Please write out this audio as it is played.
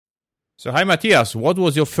So, hi, Matthias. What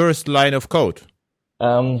was your first line of code?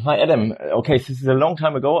 Hi, Adam. Okay, so this is a long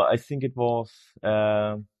time ago. I think it was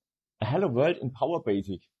a Hello World in Power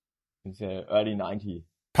Basic in the early 90s.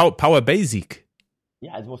 Power Basic.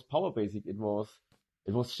 Yeah, it was Power Basic. It was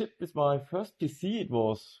shipped with my first PC. It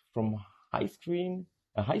was from a high screen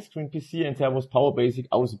PC, and there was Power Basic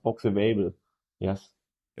out of the box available. Yes.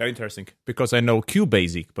 Very interesting, because I know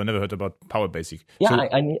QBasic, but never heard about Power Basic. Yeah, So,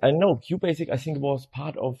 I know QBasic. I think it was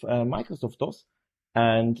part of Microsoft DOS,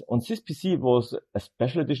 and on this PC it was a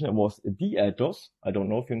special edition. It was DOS. I don't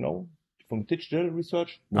know if you know from digital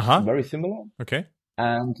research. It was very similar, okay.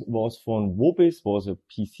 and was from Wobis, was a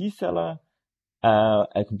PC seller,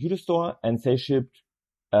 a computer store, and they shipped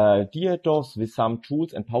DOS with some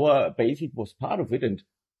tools, and Power Basic was part of it. And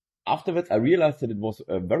afterwards, I realized that it was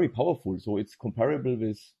very powerful. So it's comparable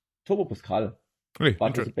with Turbo Pascal. Really?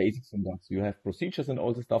 But with the basic syntax, you have procedures and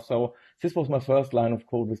all this stuff. So this was my first line of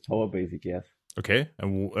code with Power Basic, yes. Okay,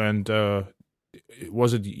 and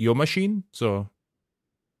was it your machine? So,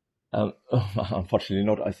 unfortunately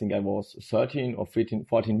not. I think I was 13 or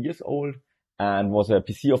 14 years old, and was a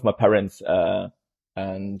PC of my parents.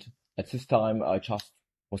 And at this time, I just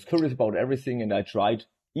was curious about everything, and I tried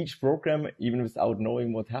each program even without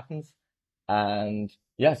knowing what happens. And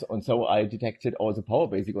yes, and so I detected also Power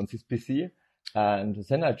Basic on this PC. And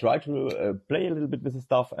then I tried to play a little bit with the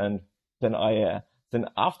stuff, and then then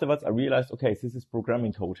afterwards I realized, okay, this is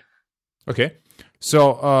programming code. Okay,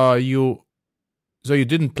 so you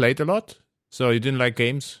didn't play it a lot, so you didn't like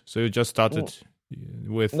games, so you just started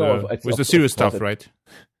with the serious stuff, right?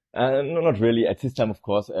 No, not really. At this time, of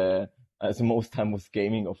course, the most time was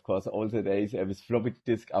gaming. Of course, all the days with floppy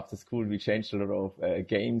disk after school, we changed a lot of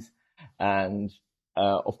games, and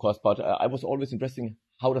of course, but I was always interested in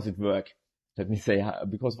how does it work. Let me say,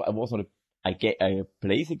 because I was not I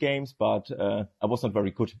play the games, but I was not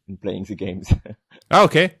very good in playing the games.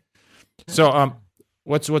 Okay. So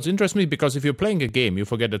what's interests me, because if you're playing a game, you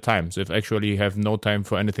forget the time. So if actually you have no time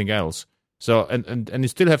for anything else. So and you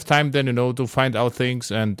still have time then, to find out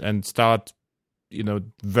things and start,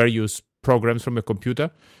 various programs from a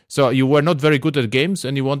computer. So you were not very good at games,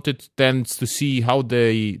 and you wanted then to see how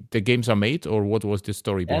the games are made, or what was the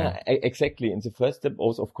story behind? Exactly. And the first step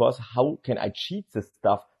was, of course, how can I cheat this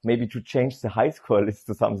stuff? Maybe to change the high score list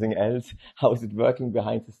to something else. How is it working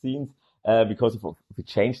behind the scenes? Because if we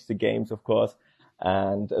changed the games, of course.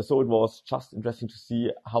 And so it was just interesting to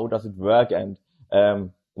see how does it work. And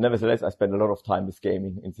nevertheless, I spent a lot of time with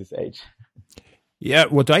gaming in this age. Yeah,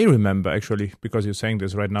 what I remember, actually, because you're saying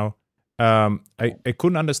this right now, I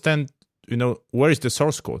couldn't understand, where is the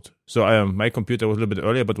source code? So my computer was a little bit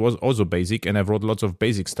earlier, but was also basic, and I wrote lots of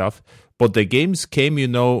basic stuff. But the games came,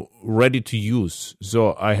 ready to use.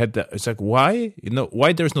 So I had it's like, why?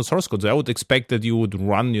 Why there's no source code? So I would expect that you would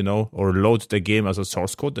run, or load the game as a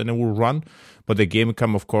source code, and it will run. But the game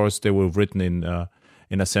come, of course, they were written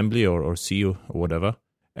in assembly or C or whatever.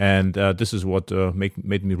 And this is what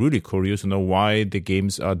made me really curious to know why the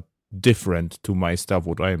games are different to my stuff,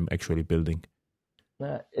 what I'm actually building.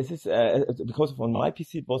 It is because on my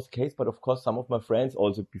PC it was the case, but of course some of my friends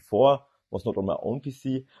also before was not on my own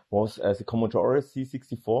PC, was the Commodore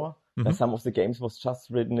C64. Mm-hmm. Some of the games was just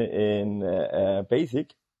written in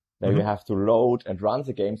BASIC. Now you have to load and run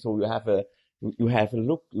the game, so you have a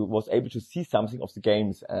look. You was able to see something of the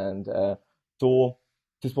games, and so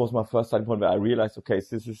this was my first starting point where I realized, okay,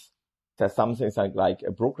 there's something like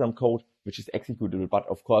a program code which is executable. But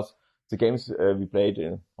of course, the games we played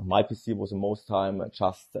on my PC was the most time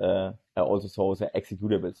just also saw the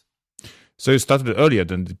executables. So you started earlier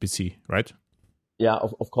than the PC, right? Yeah,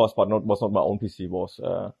 of course, but was not my own PC. It was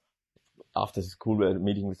after school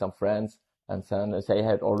meeting with some friends, and then they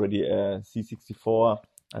had already a C64.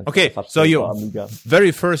 Okay, so your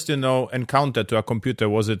very first encounter to a computer,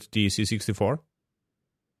 was it the C64?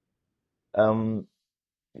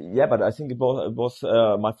 Yeah, but I think it was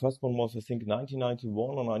my first one was, I think, 1991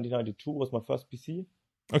 or 1992 was my first PC.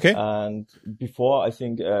 Okay. And before, I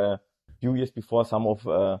think a few years before, some of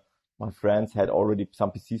my friends had already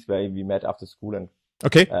some PCs where we met after school. And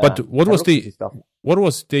okay, but what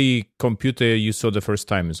was the computer you saw the first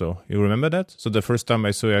time? So you remember that? So the first time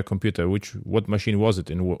I saw a computer, what machine was it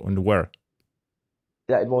and where?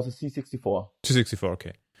 Yeah, it was a C64. C64,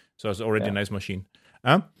 okay. So it's already a nice machine.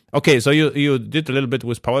 Okay, so you did a little bit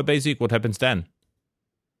with Power Basic. What happens then?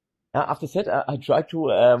 After that, I tried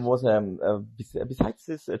to besides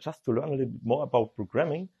this, just to learn a little bit more about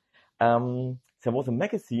programming. There was a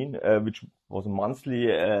magazine which was a monthly.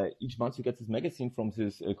 Each month you get this magazine from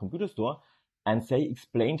this computer store, and they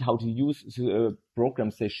explained how to use the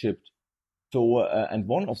programs they shipped. So, and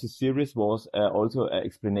one of the series was also an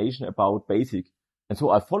explanation about BASIC. And so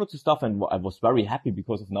I followed the stuff and I was very happy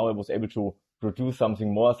because of now I was able to produce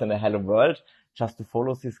something more than a Hello World just to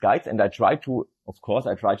follow these guides. And I tried to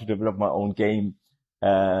develop my own game,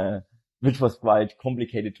 which was quite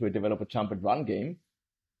complicated to develop a jump and run game,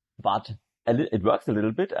 but it works a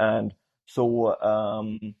little bit. And so,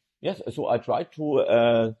 yes, so I tried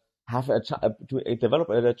to, develop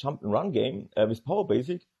a jump and run game, with Power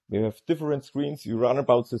Basic. We have different screens. You run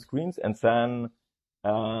about the screens and then,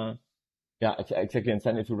 yeah, exactly. And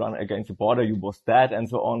then if you run against the border, you was dead and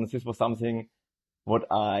so on. This was something what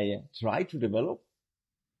I tried to develop.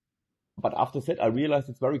 But after that, I realized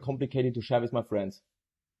it's very complicated to share with my friends.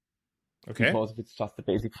 Okay. Because it's just a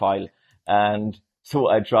basic file. And so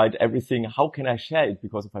I tried everything. How can I share it?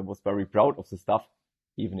 Because if I was very proud of the stuff,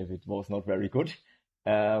 even if it was not very good,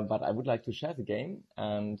 but I would like to share the game.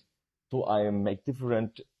 And so I make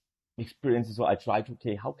different experiences. So I try to,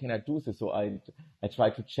 okay, how can I do this? So I try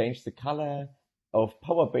to change the color of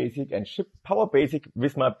Power Basic and ship Power Basic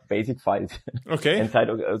with my basic files. Okay. And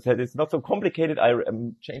said it's not so complicated. I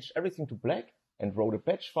changed everything to black and wrote a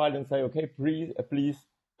batch file and say, okay, please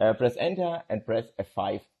press enter and press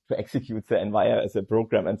F5 to execute the environment as a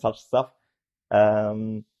program and such stuff.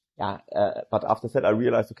 But after that, I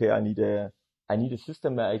realized, okay, I need a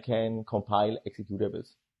system where I can compile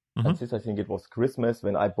executables. Mm-hmm. And this, I think it was Christmas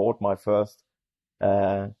when I bought my first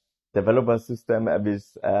developer system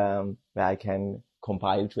with where I can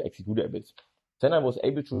compile to executables. Then I was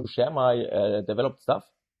able to share my developed stuff,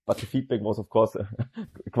 but the feedback was, of course,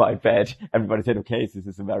 quite bad. Everybody said, okay, this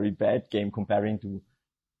is a very bad game comparing to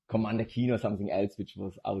Commander Keen or something else, which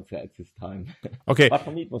was out there at this time. Okay. But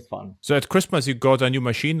for me, it was fun. So at Christmas, you got a new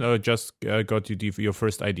machine or just got your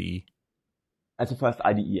first IDE? As a first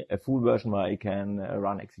IDE, a full version where I can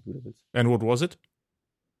run executables. And what was it?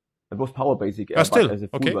 It was Power Basic. Still? But as a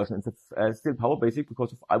full Okay. version. It's still Power Basic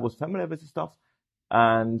because I was familiar with the stuff.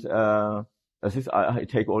 And I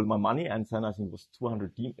take all my money, and then I think it was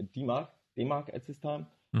 200 D-Mark at this time.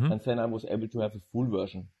 Mm-hmm. And then I was able to have a full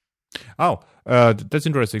version. Oh, that's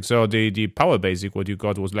interesting. So the Power Basic, what you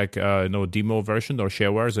got was like demo version or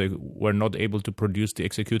shareware. They were not able to produce the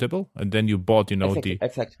executable, and then you bought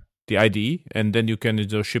the IDE, and then you can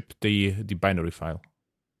ship the binary file.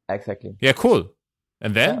 Exactly. Yeah, cool.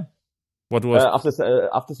 And then? Yeah. What was after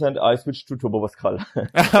that I switched to Turbo Pascal. Okay.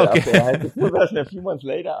 After I had the full version, a few months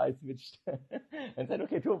later I switched and said,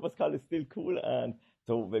 okay, Turbo Pascal is still cool, and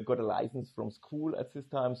so we got a license from school at this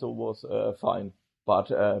time, so it was fine.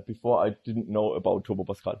 But before I didn't know about Turbo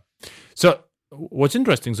Pascal. So what's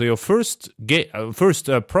interesting? So your first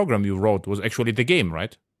program you wrote was actually the game,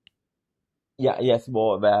 right? Yeah. Yes.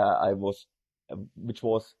 Well, where I was, which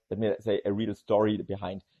was, let me say, a real story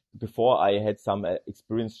behind. Before I had some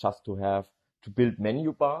experience just to build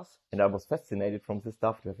menu bars, and I was fascinated from this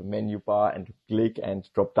stuff to have a menu bar and to click and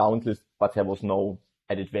drop down list, but there was no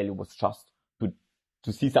added value. It was just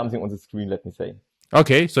to see something on the screen. Let me say.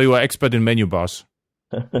 Okay, so you are expert in menu bars.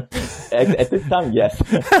 At this time, yes.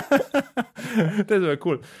 That's very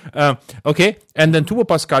cool. Okay, and then Turbo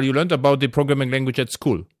Pascal, you learned about the programming language at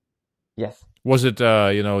school. Yes. Was it,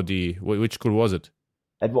 which school was it?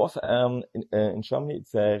 It was in Germany.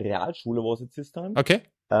 It's a Realschule was it this time. Okay.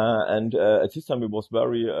 And at this time it was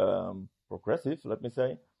very progressive. Let me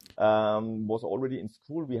say, was already in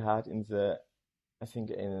school. We had in the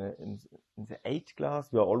 8th class,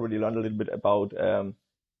 we already learned a little bit about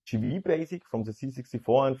GV Basic from the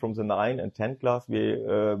C64, and from the 9 and 10 class we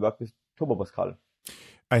worked with Turbo Pascal.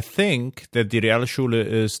 I think that the Realschule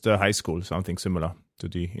is the high school, something similar to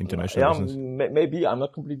the international business. Maybe. I'm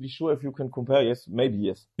not completely sure if you can compare. Yes, maybe,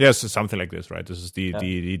 yes. Yes, something like this, right? This is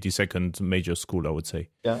the second major school, I would say.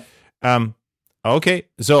 Yeah. Okay.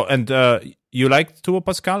 So, and you liked Turbo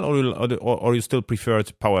Pascal, or you still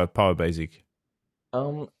preferred Power Basic?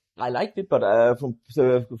 I liked it, but from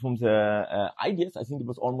the ideas, I think it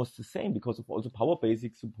was almost the same, because of also Power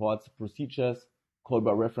Basic supports procedures, call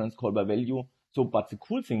by reference, call by value. So, but the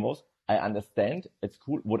cool thing was, I understand it's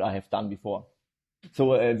cool what I have done before.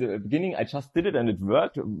 So at the beginning, I just did it and it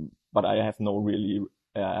worked, but I have no really,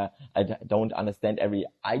 I don't understand every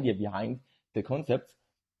idea behind the concepts.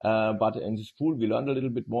 But in the school, we learned a little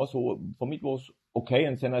bit more. So for me, it was okay.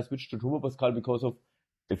 And then I switched to Turbo Pascal because of,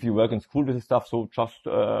 if you work in school with the stuff. So just,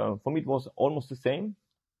 for me, it was almost the same.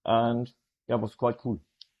 And yeah, it was quite cool.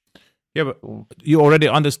 Yeah, but you already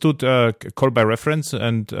understood call by reference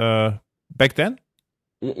and back then?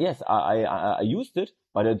 Yes, I used it,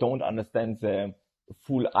 but I don't understand the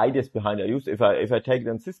full ideas behind it. I use, if I take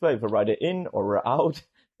them this way, if I write it in or out,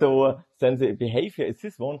 so then the behavior is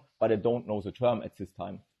this one, but I don't know the term at this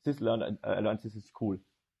time. learned this is cool.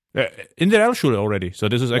 In the Realschule already. So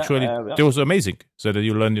this is actually, it was amazing. So that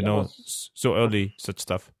you learned, so early such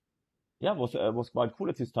stuff. Yeah, was quite cool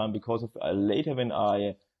at this time because of later when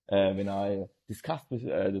I discussed with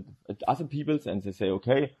other people and they say,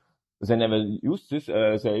 okay, they never use this.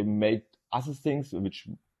 They made other things which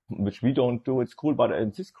we don't do. It's cool, but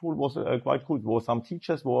this school was quite cool. There were some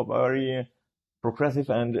teachers who were very progressive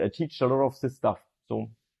and teach a lot of this stuff. So it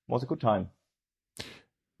was a good time.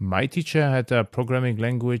 My teacher had a programming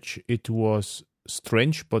language. It was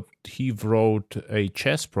strange, but he wrote a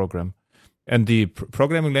chess program. And the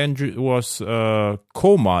programming language was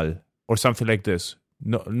COMAL or something like this.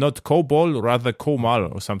 No, not COBOL, rather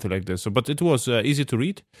COMAL or something like this. So, but it was easy to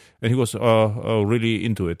read, and he was really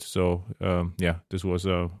into it. So, this was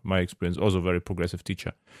my experience. Also, very progressive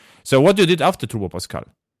teacher. So, what you did after Turbo Pascal?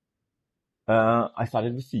 I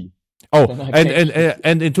started with C. Oh,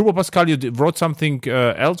 and in Turbo Pascal, you wrote something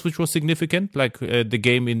else which was significant, like the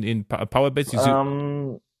game in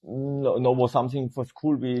Powerbase. No, was something for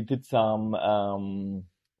school. We did some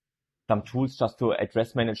tools just to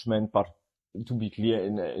address management, but to be clear,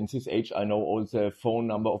 in this age, I know all the phone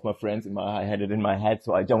number of my friends. I had it in my head,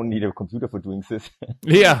 so I don't need a computer for doing this.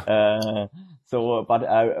 Yeah. But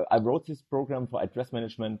I wrote this program for address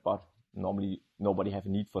management, but normally nobody have a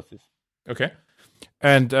need for this. Okay.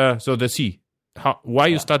 And so the C. Why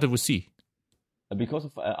you started with C? Because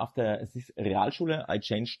of after this Realschule, I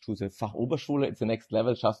changed to the Fachoberschule. It's the next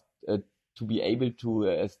level, just to be able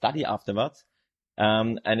to study afterwards.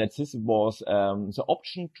 And this was the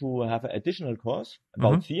option to have an additional course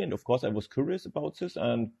about C. And of course, I was curious about this.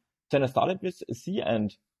 And then I started with C,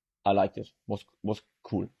 and I liked it. Was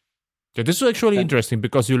cool. Yeah, this is actually interesting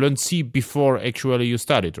because you learned C before actually you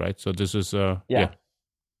studied, right? So this is yeah.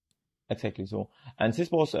 Exactly. So, and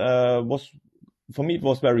this was for me, it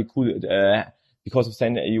was very cool because of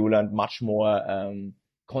then you learned much more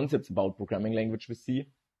concepts about programming language with C,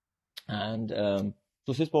 and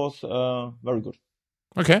so this was very good.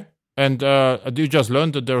 Okay. And you just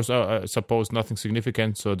learned that there's, suppose, nothing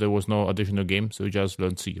significant, so there was no additional game, so you just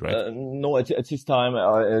learned C, right? No, at this time,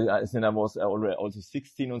 then I was already also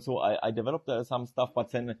 16 and so I developed some stuff, but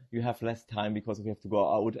then you have less time because we have to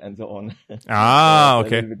go out and so on. Okay. A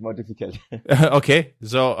little bit more difficult. Okay,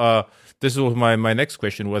 so this was my next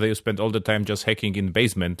question, whether you spent all the time just hacking in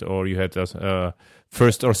basement or you had a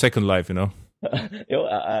first or second life,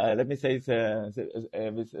 let me say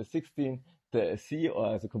with 16, the C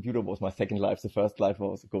or the computer was my second life. The first life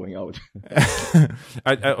was going out.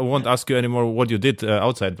 I won't ask you anymore what you did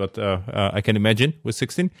outside, but I can imagine with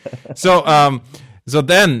 16. So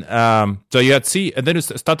then you had C, and then you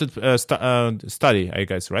started study, I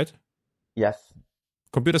guess, right? Yes.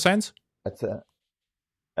 Computer science?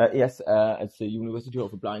 Yes, at the University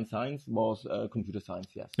of Applied Science was computer science.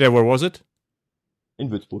 Yes. Yeah, where was it? In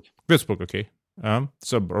Würzburg. Würzburg, okay.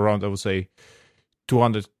 So around, I would say,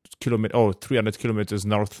 300 kilometers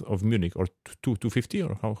north of Munich, or 250,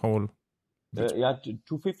 or how?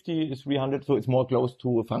 250 is 300, so it's more close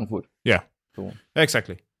to Frankfurt. Yeah, so.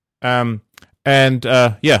 Exactly. What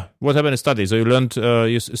happened in study? So you learned,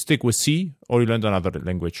 you stick with C, or you learned another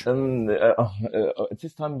language? At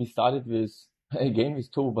this time we started with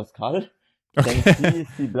Turbo Pascal, then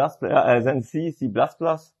C++, then C++.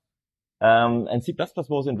 And C++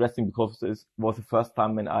 was interesting because this was the first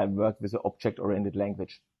time when I worked with an object-oriented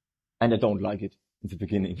language. And I don't like it in the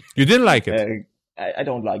beginning. You didn't like it? I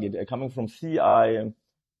don't like it. Coming from C, I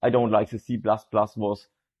don't like the C++. Was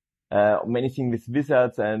many things with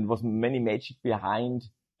wizards and was many magic behind.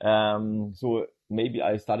 So maybe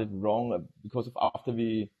I started wrong because after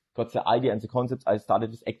we got the idea and the concepts, I started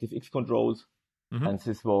with ActiveX controls. Mm-hmm. And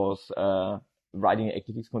this was writing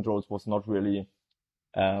ActiveX controls was not really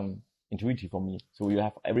intuitive for me. So you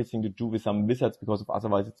have everything to do with some wizards because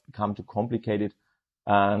otherwise it's become too complicated.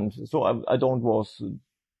 And so I don't was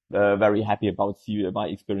very happy about my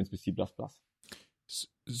experience with C++.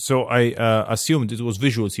 So I assumed it was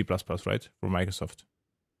Visual C++, right, from Microsoft?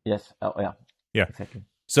 Yes. Yeah. Exactly.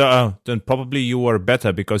 So then probably you were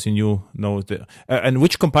better because you know the and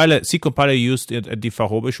which C compiler you used at the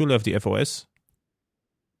Fachhochschule of the FOS?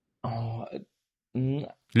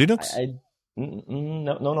 Linux?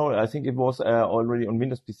 No. I think it was already on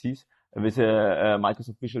Windows PCs with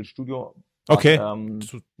Microsoft Visual Studio. Okay.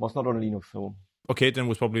 Was not on Linux. So. Okay, then it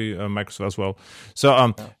was probably Microsoft as well.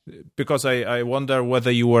 So, because I wonder whether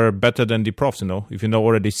you were better than the profs, if you know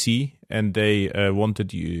already C and they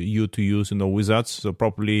wanted you to use, wizards. So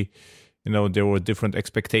probably, there were different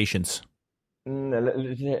expectations.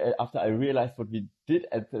 After I realized what we did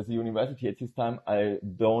at the university at this time, I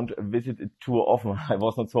don't visit it too often. I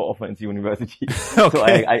was not so often in the university. So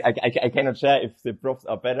Okay. I cannot share if the profs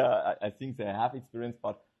are better. I think they have experience,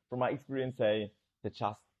 but from my experience, they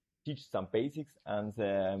just teach some basics, and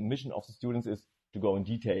the mission of the students is to go in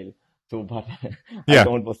detail. So, but I Yeah.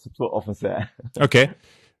 don't was too often there. Okay.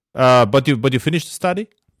 But you finished the study?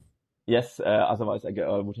 Yes, otherwise I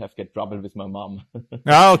would have get trouble with my mom.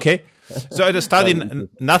 Ah, okay. So at the study, Very easy.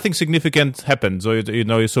 nothing significant happened. So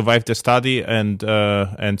you survived the study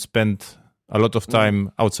and spent a lot of Mm.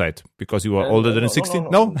 time outside because you were older than No, no, no, 16. no,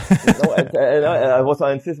 No. no. I was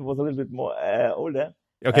I insist was a little bit more older.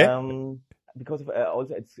 Okay. Because of,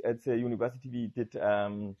 also at the university we did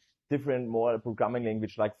different more programming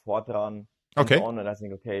language like Fortran and so Okay. on. And I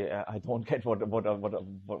think okay, I don't get what.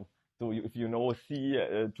 So if you know C,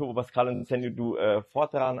 Turbo Pascal, and then you do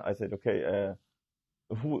Fortran, I said okay,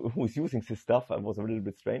 who's using this stuff? It was a little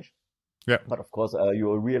bit strange. Yeah. But of course,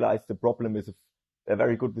 you realize the problem is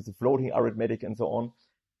very good with the floating arithmetic and so on.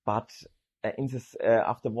 But in this,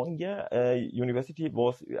 after 1 year, university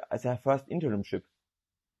was as a first internship,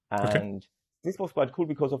 Okay. and this was quite cool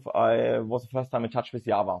because of I was the first time in touch with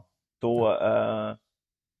Java. So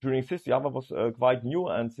during this, Java was quite new,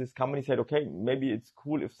 and this company said, okay, maybe it's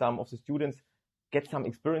cool if some of the students get some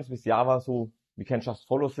experience with Java, so we can just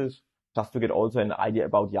follow this, just to get also an idea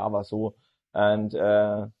about Java. So and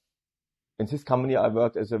in this company, I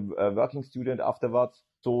worked as a working student afterwards.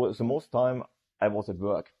 So the most time I was at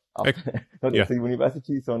work, Ec- after, not Yeah. at the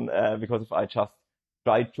university. So because I just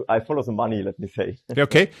I follow the money, let me say.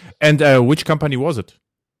 Okay. And which company was it?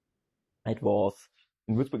 It was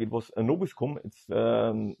in Würzburg. It was Nobiscum.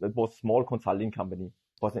 It was a small consulting company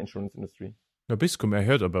for the insurance industry. Nabiscum. I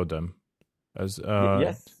heard about them. As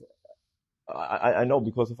Yes, I know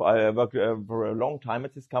because I worked for a long time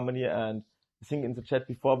at this company, and I think in the chat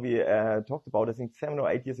before we talked about, I think 7 or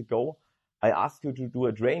 8 years ago, I asked you to do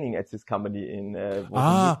a training at this company was in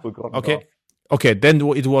Würzburg, Okay. Rotterdorf. Okay, then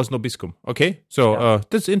it was Nobiscum. Okay, so Yeah.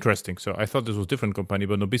 that's interesting. So I thought this was a different company,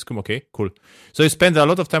 but Nobiscum. Okay, cool. So you spend a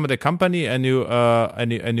lot of time at the company, and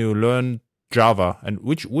you learn Java. And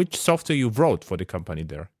which software you wrote for the company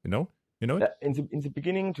there? You know it. In the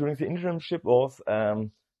beginning, during the internship, was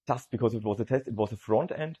just because it was a test, it was a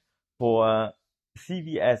front end for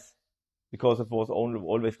CVS because it was only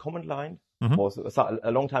always command line. Mhm. Was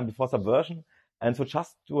a long time before Subversion, and so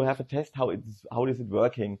just to have a test how is it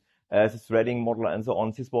working, the threading model and so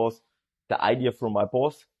on. This was the idea from my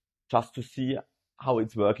boss, just to see how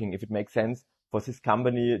it's working, if it makes sense for this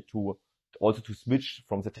company to also to switch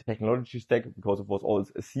from the technology stack because it was all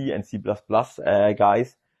C and C++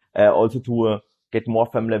 guys, also to get more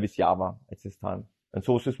familiar with Java at this time. And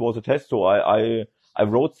so this was a test. So I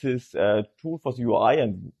wrote this tool for the UI,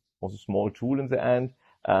 and it was a small tool in the end,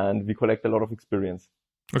 and we collect a lot of experience.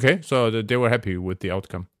 Okay, so they were happy with the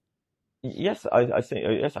outcome. Yes, I think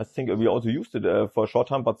I think we also used it for a short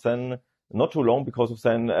time, but then not too long because of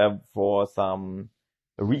then for some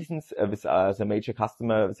reasons with the major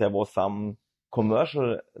customer there was some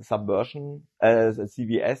commercial subversion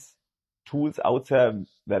CVS tools out there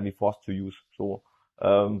where we forced to use. So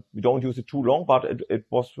we don't use it too long, but it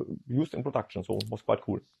was used in production, so it was quite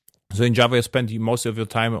cool. So in Java, you spent most of your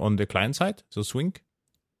time on the client side, so Swing.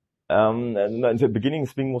 And in the beginning,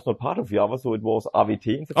 Swing was not part of Java, so it was AWT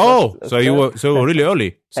in the Oh, first so you were really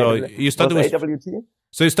early. So and you started was with AWT.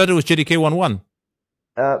 so you started with JDK 1.1.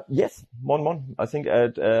 Yes, 1.1. I think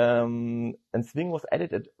at and Swing was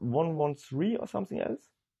added at 1.1.3 or something else.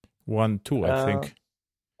 1.2, I think.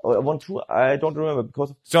 Or 1.2. I don't remember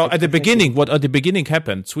because. So at the beginning, what at the beginning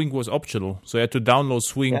happened? Swing was optional, so you had to download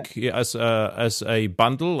Swing Yeah. as a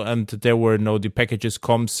bundle, and there were the packages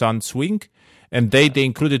com, sun, Swing, and they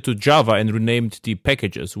included to Java and renamed the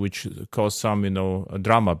packages, which caused some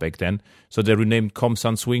drama back then. So they renamed com,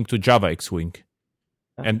 sun, Swing to Java X Swing.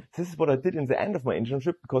 And this is what I did in the end of my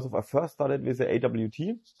internship because I first started with the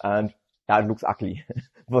AWT, and it looks ugly.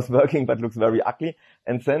 It was working, but looks very ugly.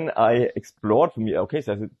 And then I explored for me, okay,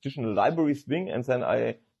 so there's additional library Swing, and then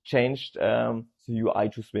I changed the UI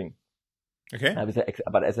to Swing. okay,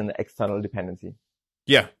 But as an external dependency.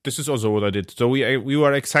 yeah, this is also what I did. So we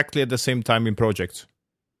were exactly at the same time in projects.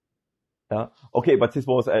 Yeah. Okay, but this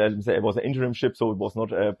was it was an internship, so it was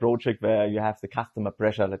not a project where you have the customer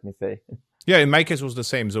pressure, let me say. Yeah, in my case it was the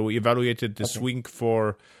same. So we evaluated the Okay. Swing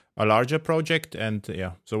for a larger project, and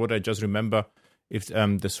so what I just remember, if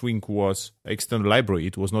the Swing was external library,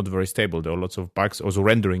 it was not very stable. There were lots of bugs, also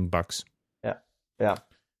rendering bugs. Yeah.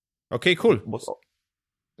 Okay, cool.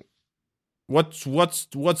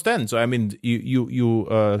 what's then? So I mean,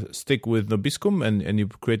 you stick with Nobiscum and you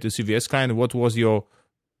create the CVS client. What was your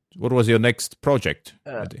next project?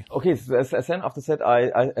 Okay, so then after that,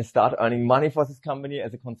 I started earning money for this company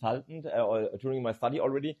as a consultant or during my study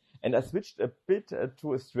already, and I switched a bit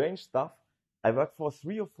to a strange stuff. I worked for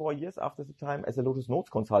 3 or 4 years after the time as a Lotus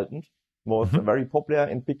Notes consultant. Was very popular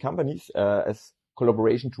in big companies as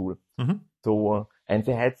collaboration tool. So and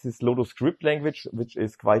they had this Lotus script language, which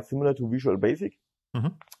is quite similar to Visual Basic,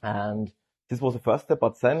 and this was the first step.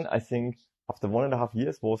 But then I think after 1.5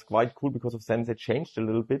 years was quite cool because of then they changed a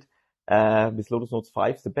little bit. With Lotus Notes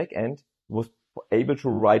 5, the backend was able to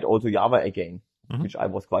write also Java again, which I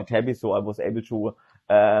was quite happy. So I was able to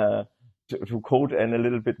code and a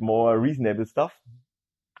little bit more reasonable stuff.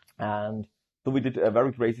 And so we did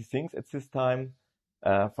very crazy things at this time.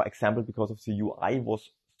 For example, because of the UI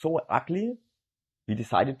was so ugly, we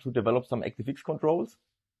decided to develop some ActiveX controls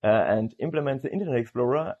and implement the Internet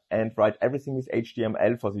Explorer and write everything with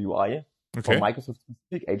HTML for the UI. For Microsoft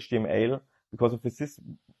specific HTML, because of this,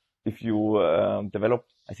 if you develop,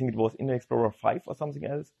 I think it was Internet Explorer 5 or something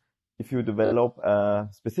else, if you develop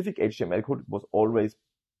specific HTML code, it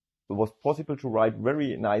was possible to write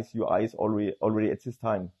very nice UIs already at this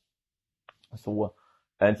time. So,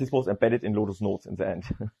 and this was embedded in Lotus Notes in the end.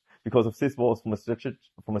 Because of this was from a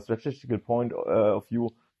strategical point of view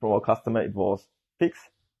from our customer, it was fixed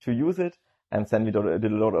to use it, and then we did a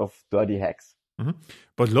lot of dirty hacks.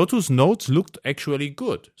 But Lotus Notes looked actually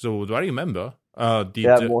good. So do I remember?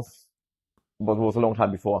 It was a long time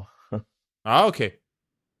before. Okay.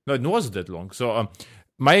 No, it wasn't that long. So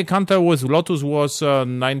my encounter with Lotus was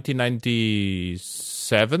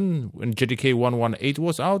 1997 when JDK 118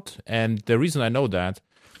 was out. And the reason I know that,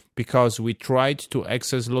 because we tried to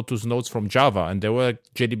access Lotus Notes from Java, and there were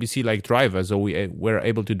JDBC-like drivers, so we were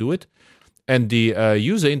able to do it. And the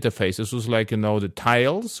user interface, this was like, the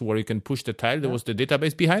tiles where you can push the tile. There was the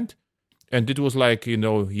database behind. And it was like,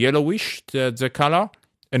 yellowish, the color.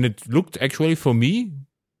 And it looked actually, for me,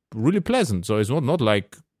 really pleasant. So it's not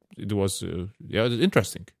like it was, it was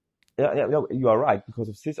interesting. Yeah, you are right. Because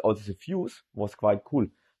of this, also the views was quite cool.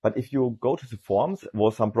 But if you go to the forms,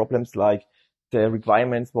 was some problems like the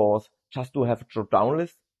requirements was just to have a drop-down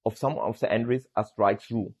list of some of the entries as strike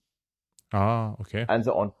through. Okay. And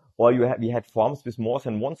so on. Or we had forms with more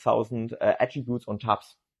than 1,000 attributes on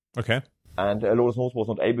tabs. Okay. And Lotus Notes was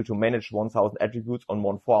not able to manage 1,000 attributes on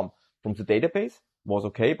one form. From the database was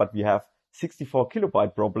okay, but we have 64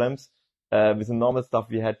 kilobyte problems. With the normal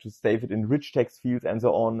stuff, we had to save it in rich text fields and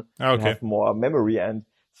so on. Okay. To have more memory. And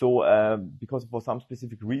so, because for some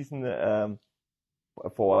specific reason,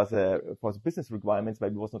 for the business requirements,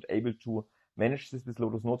 maybe was not able to manage this with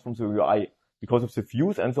Lotus Notes from the UI. Because of the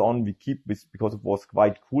views and so on, we keep this because it was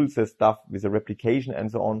quite cool, the stuff with the replication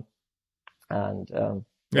and so on. And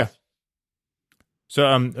yes. So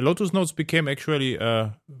Lotus Notes became actually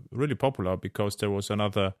really popular because there was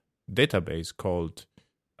another database called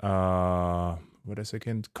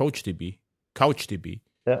CouchDB.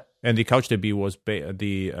 Yeah. And the CouchDB was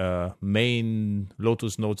the main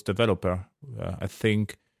Lotus Notes developer. I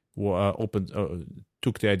think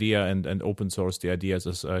took the idea and open sourced the ideas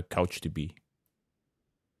as CouchDB.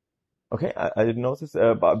 Okay, I didn't know this,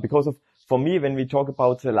 but for me, when we talk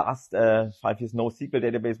about the last 5 years, NoSQL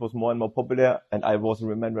database was more and more popular, and I was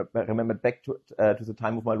remembered back to the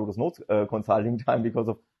time of my Lotus Notes consulting time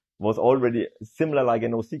because was already similar like a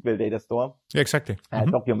NoSQL data store. Yeah, exactly.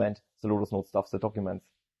 Document the Lotus Notes stuff, the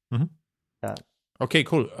documents. Yeah. Okay,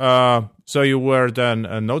 cool. So you were then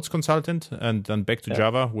a Notes consultant, and then back to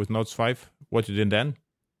Java with Notes 5. What you did then?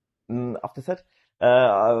 After that,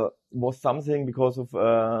 was something because of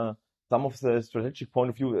some of the strategic point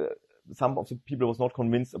of view, some of the people was not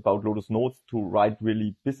convinced about Lotus Notes to write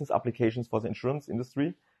really business applications for the insurance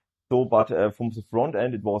industry. So, but from the front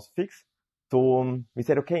end, it was fixed. So we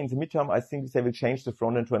said, okay, in the midterm, I think they will change the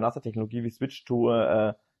front end to another technology. We switched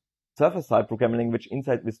to server-side programming language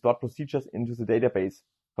inside with stored procedures into the database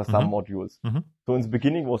for some modules. So in the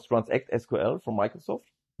beginning was Transact SQL from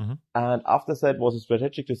Microsoft. And after that was a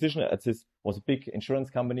strategic decision. This was a big insurance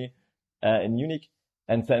company in Munich.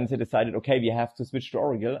 And then they decided, okay, we have to switch to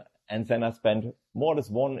Oracle. And then I spent more or less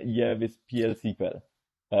 1 year with PL SQL,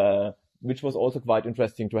 which was also quite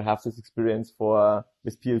interesting to have this experience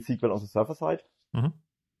with PL SQL on the server side.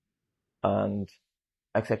 And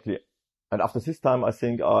exactly. And after this time, I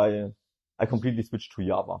think I completely switched to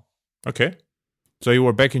Java. Okay. So you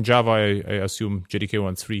were back in Java, I assume JDK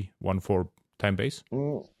 1.3, 1.4 time base?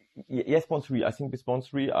 Yes, 1.3. I think with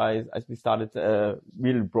 1.3, we started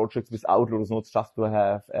real projects without Lotus Notes just to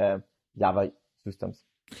have Java systems.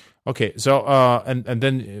 Okay, so and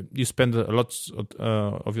then you spend a lot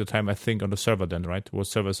of your time, I think, on the server. Then, right?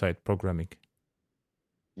 Was server side programming?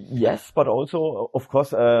 Yes, but also, of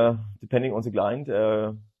course, depending on the client,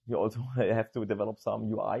 you also have to develop some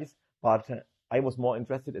UIs. But I was more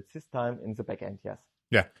interested at this time in the backend. Yes.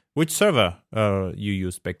 Yeah. Which server you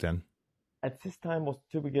used back then? At this time was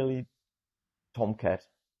typically Tomcat.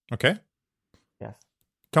 Okay. Yes.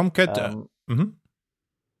 Tomcat.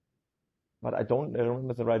 But I don't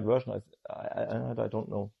remember the right version. I don't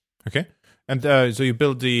know. Okay. And so you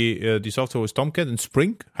built the software with Tomcat and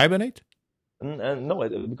Spring Hibernate? No,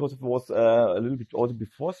 because it was a little bit also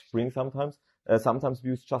before Spring. Sometimes we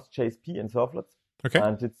used just JSP and servlets. Okay.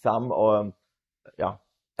 And did some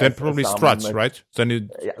Then probably Struts, right? Then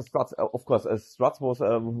Struts, of course. Struts was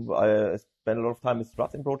I spent a lot of time with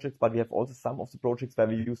Struts in projects, but we have also some of the projects where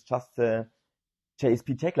we use just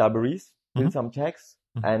JSP tag libraries, build some tags,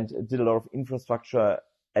 and did a lot of infrastructure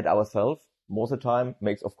at ourselves. Most of the time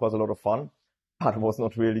makes, of course, a lot of fun, but was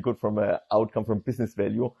not really good from an outcome from business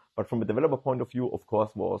value. But from a developer point of view, of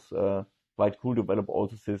course, was quite cool to develop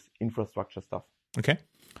also this infrastructure stuff. Okay.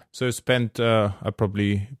 So you spent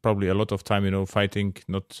probably a lot of time, fighting,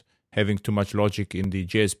 not having too much logic in the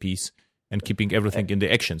JSPs and keeping everything in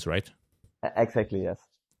the actions, right? Exactly, yes.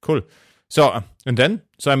 Cool. So, and then,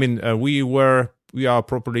 I mean, we are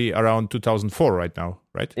probably around 2004 right now,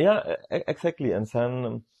 right? Yeah, exactly. And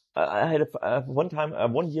then I had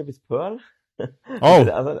one year with Perl. Oh,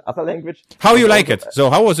 the other language. How you like it? So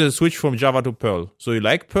how was the switch from Java to Perl? So you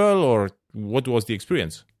like Perl, or what was the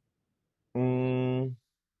experience?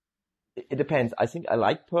 It depends. I think I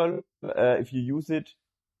like Perl if you use it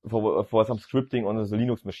for some scripting on the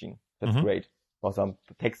Linux machine. That's great. For some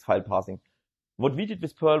text file passing. What we did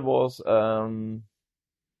with Perl was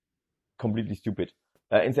completely stupid.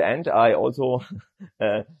 In the end, I also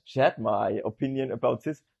shared my opinion about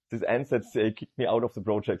this. This ends that kicked me out of the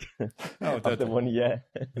project after 1 year.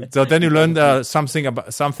 So then you learned something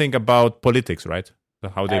about politics, right?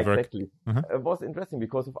 How they work. Exactly. It was interesting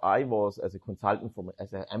because I was as a consultant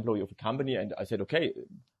as an employee of a company, and I said, okay,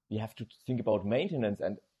 we have to think about maintenance,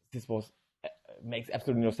 and this makes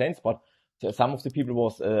absolutely no sense. But some of the people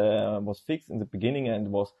was fixed in the beginning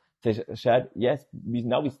and they shared, yes, we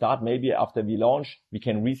start maybe after we launch, we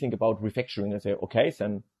can rethink about refactoring and say, okay,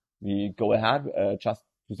 then we go ahead just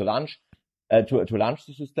to the launch, to launch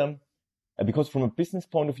the system. Because from a business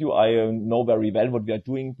point of view, I know very well what we are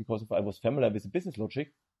doing because I was familiar with the business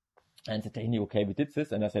logic. And said, hey, okay, we did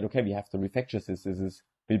this. And I said, okay, we have to refactor this. This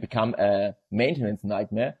will become a maintenance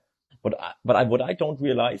nightmare. But what I don't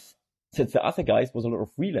realize that the other guys was a lot of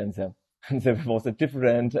freelancer. And there was a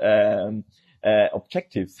different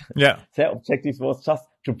objectives. Yeah. Their objectives was just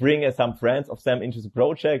to bring some friends of them into the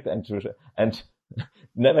project and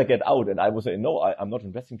never get out. And I was saying, no, I'm not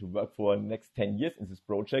investing to work for the next 10 years in this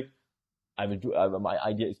project. I will do. My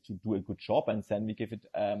idea is to do a good job, and then we give it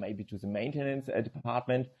maybe to the maintenance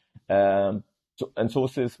department. So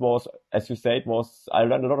this was, as you said, I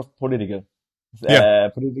learned a lot of political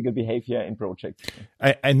behavior in projects.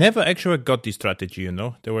 I never actually got this strategy.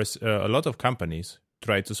 There was a lot of companies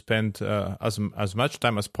try to spend as much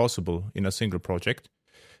time as possible in a single project,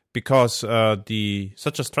 because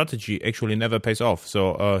such a strategy actually never pays off.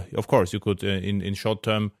 So of course you could in short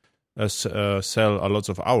term sell a lot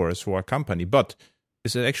of hours for a company, but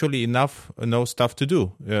is it actually enough stuff to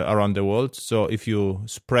do around the world? So if you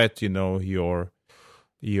spread your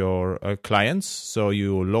clients, so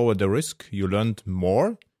you lower the risk, you learn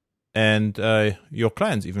more, and your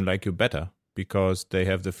clients even like you better because they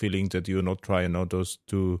have the feeling that you're not trying those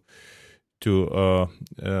to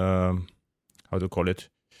how to call it,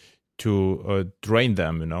 to drain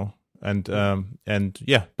them, and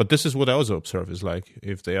yeah, but this is what I also observe is like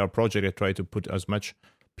if they are a project, I try to put as much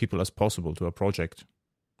people as possible to a project.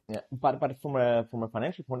 Yeah, but from a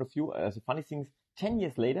financial point of view, the funny thing is, 10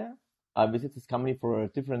 years later, I visited this company for a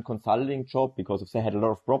different consulting job because they had a lot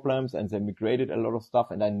of problems and they migrated a lot of stuff,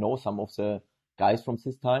 and I know some of the guys from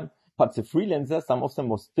this time. But the freelancers, some of them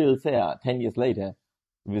was still there 10 years later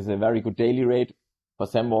with a very good daily rate. For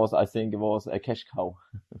them I think it was a cash cow.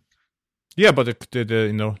 Yeah, but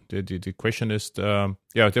the question is,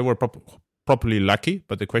 they were properly lucky.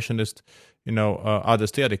 But the question is, are they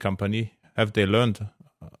still at the company? Have they learned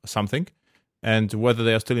something, and whether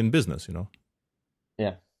they are still in business?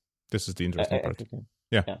 Yeah, this is the interesting part. Exactly.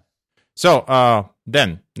 Yeah. So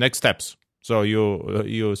then next steps. So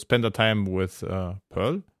you spend the time with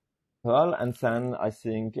Perl, and then I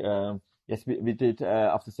think yes, we did.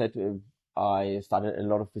 After that, I started a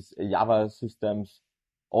lot of this Java systems.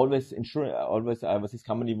 Always insurance. Always, this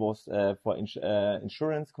company was for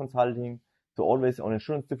insurance consulting. So always on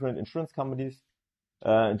insurance, different insurance companies,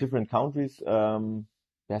 in different countries.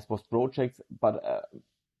 There's both projects, but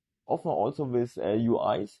often also with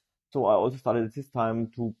UIs. So I also started at this time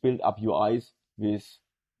to build up UIs with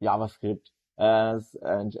JavaScript,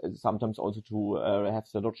 and sometimes also to have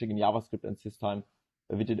the logic in JavaScript. And this time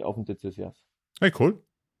we often did this, yes. Hey, cool.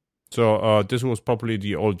 So this was probably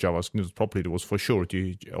the old JavaScript. It was for sure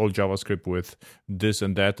the old JavaScript with this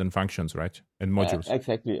and that and functions, right? And modules.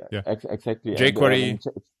 Exactly. Yeah. Exactly. jQuery.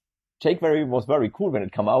 jQuery was very cool when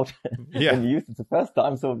it came out. Yeah. When we used it the first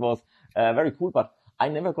time, so it was very cool. But I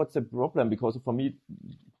never got the problem because for me,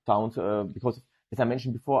 because as I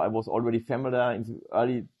mentioned before, I was already familiar in the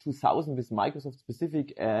early 2000 with Microsoft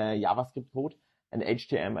specific JavaScript code and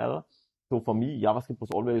HTML. So for me, JavaScript was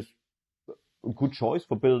always a good choice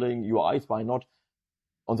for building UIs. Why not?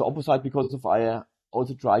 On the opposite, because I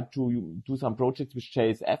also tried to do some projects with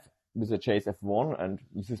JSF, with the JSF1, and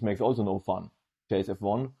this makes also no fun.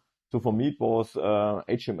 JSF1. So for me, it was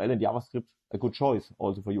HTML and JavaScript a good choice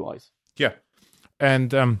also for UIs. Yeah.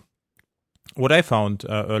 And what I found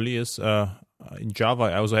early is in Java,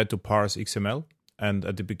 I also had to parse XML. And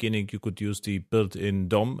at the beginning, you could use the built-in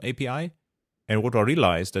DOM API. And what I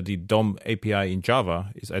realized that the DOM API in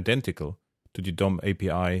Java is identical to the DOM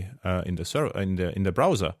API in the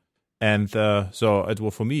browser. And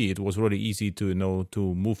so for me, it was really easy to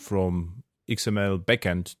move from XML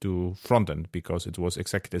backend to frontend because it was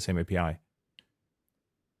exactly the same API.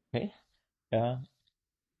 Okay. Yeah.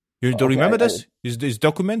 You don't remember this? This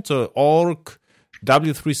document org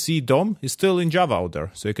W3C DOM is still in Java out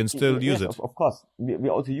there, so you can still use it. Of course, we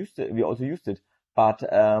also used it. But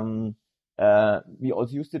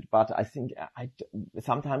I think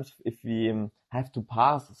sometimes if we have to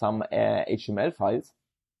pass some HTML files,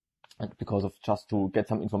 because of just to get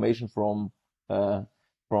some information from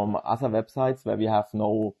other websites where we have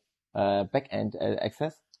no backend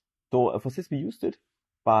access. So for this we used it,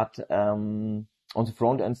 but on the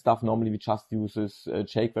front end stuff, normally we just use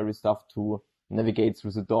jQuery stuff to navigate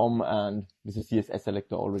through the DOM and with the CSS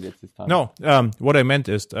selector already at this time. No, what I meant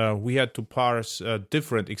is we had to parse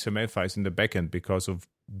different XML files in the backend because of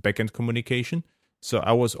backend communication. So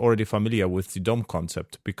I was already familiar with the DOM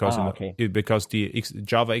concept because because the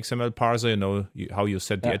Java XML parser, how you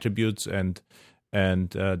set the attributes and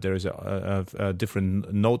there is a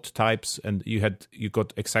different node types, and you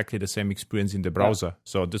got exactly the same experience in the browser. Yeah.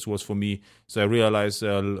 So this was for me. So I realized,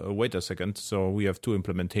 wait a second. So we have two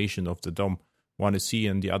implementation of the DOM. One is C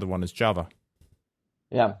and the other one is Java.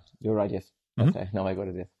 Yeah, you're right. Yes. Mm-hmm. Okay, now I got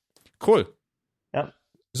it. Yes. Cool. Yeah.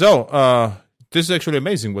 So this is actually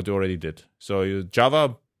amazing what you already did. So you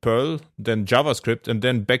Java, Perl, then JavaScript, and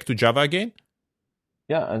then back to Java again.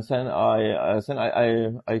 Yeah, and then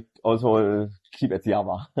I also keep at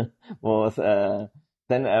Java.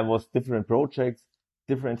 Then I was different projects,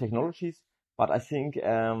 different technologies, but I think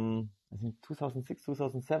 2006,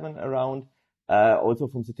 2007 around. Also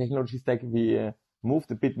from the technology stack, we moved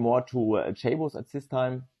a bit more to JBoss at this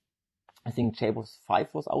time. I think JBoss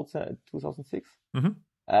 5 was out there in 2006. Mm-hmm.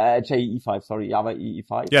 JEE5, sorry, Java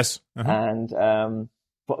EE5. Yes. Uh-huh. And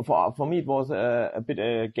for me, it was a bit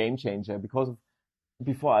a game changer because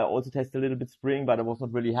before I also tested a little bit Spring, but I was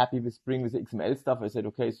not really happy with Spring with the XML stuff. I said,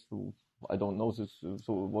 okay, so I don't know this,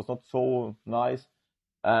 so it was not so nice.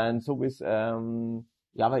 And so with Java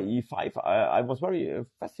EE5, I was very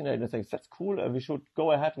fascinated. I think that's cool. We should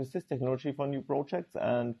go ahead with this technology for new projects,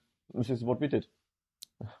 and this is what we did.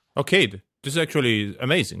 Okay, this is actually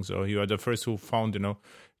amazing. So you are the first who found,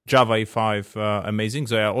 Java EE5 amazing.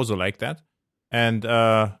 So I also like that. And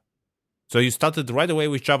so you started right away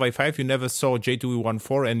with Java EE5. You never saw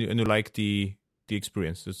J2EE14, and you like the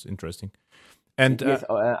experience. That's interesting. And yes,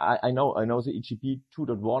 I know the EGP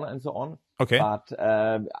 2.1 and so on. Okay. But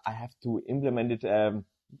I have to implement it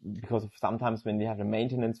because of sometimes when we have the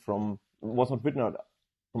maintenance it was not written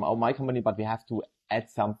from my company, but we have to add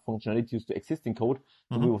some functionalities to existing code.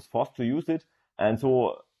 So we was forced to use it. And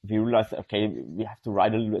so we realized, okay, we have to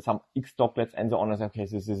write some X-docklets and so on. I said, okay,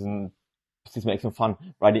 this makes no fun.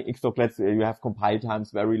 Writing X-docklets, you have compile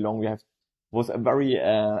times very long. we had a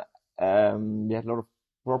lot of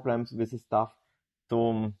problems with this stuff.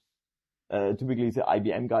 So typically the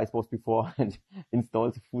IBM guys was before and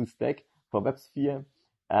installed the full stack for WebSphere,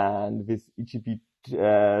 and with EGP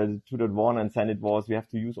 2.1 and then we have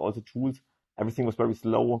to use all the tools. Everything was very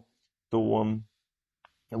slow, so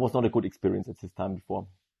it was not a good experience at this time before.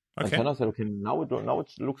 Okay. And then I said, okay, now it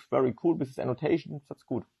looks very cool with this annotation. That's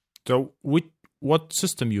good. So what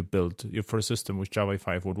system you built? Your first system with Java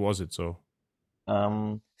EE5, what was it? So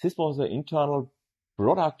this was an internal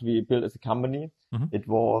product we built as a company. Mm-hmm. It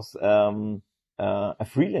was a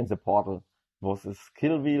freelancer portal. was a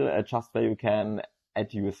skill wheel, just where you can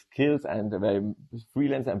add your skills and where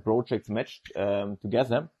freelancer and projects matched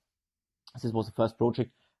together. This was the first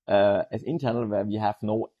project as internal, where we have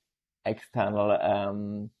no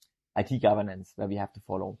external IT governance where we have to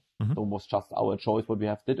follow. So it was just our choice what we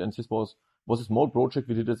have did, and this was a small project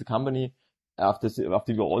we did as a company. After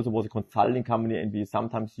we also was a consulting company, and we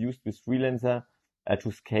sometimes used with freelancer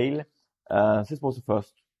to scale. This was the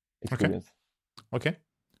first experience. Okay.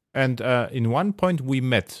 And in one point we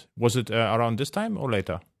met. Was it around this time or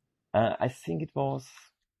later? I think it was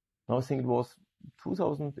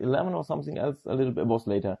 2011 or something else. A little bit. It was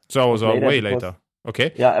later. So it was way later.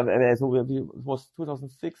 Okay. Yeah. So it was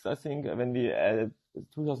 2006, I think, when we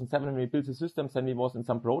 2007 when we built the systems. Then we was in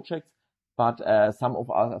some projects, but some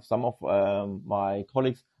of my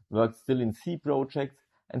colleagues worked still in C projects,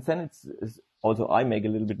 and then it's also I make a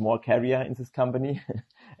little bit more career in this company.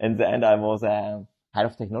 In the end, I was head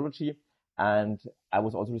of technology, and I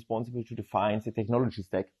was also responsible to define the technology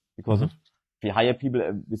stack, because if we hire people,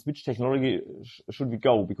 with which technology should we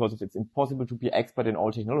go? Because it's impossible to be expert in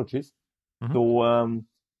all technologies. So,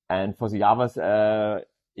 and for the Java's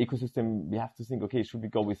ecosystem, we have to think, okay, should we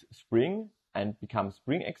go with Spring and become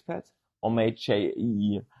Spring experts, or make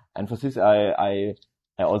JEE? And for this, I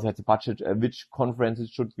also had the budget, which conferences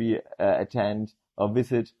should we attend or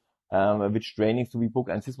visit, which trainings do we book?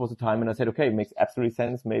 And this was the time when I said, okay, it makes absolutely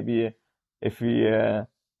sense. Maybe if we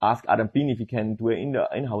ask Adam Bean if he can do an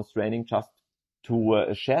in-house training just to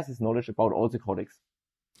share this knowledge about all the colleagues.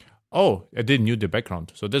 Oh, I didn't know the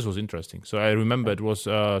background. So this was interesting. So I remember it was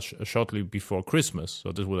shortly before Christmas.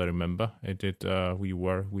 So this is what I remember.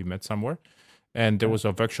 We met somewhere. And there was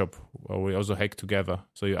a workshop where we also hacked together.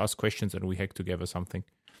 So you ask questions and we hacked together something.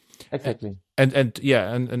 Exactly.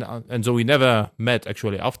 And so we never met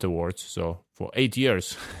actually afterwards. So for 8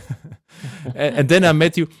 years, and then I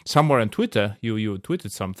met you somewhere on Twitter. You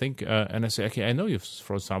tweeted something, and I say, okay, I know you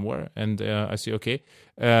from somewhere, and I say, okay,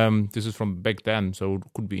 this is from back then, so it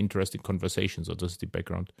could be interesting conversations. So this is the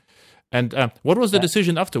background. And what was the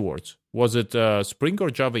decision afterwards? Was it Spring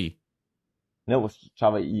or Java E? No, it was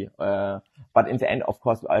Java E. But in the end, of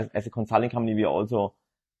course, as a consulting company, we are also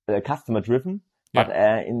customer driven. But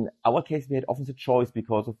in our case, we had often the choice,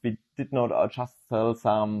 because we did not just sell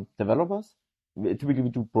some developers. Typically, we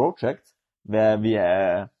do projects where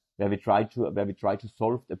we try to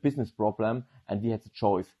solve a business problem, and we had the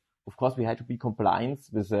choice. Of course, we had to be compliant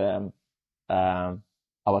with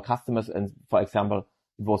our customers, and for example,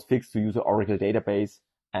 it was fixed to use an Oracle database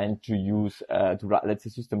and to use let the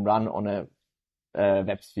system run on a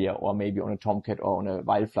WebSphere, or maybe on a Tomcat or on a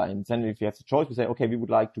Wildfly. And then if you have the choice, we say, okay, we would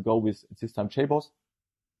like to go with this time JBoss.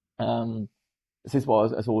 This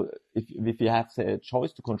was, so if we have the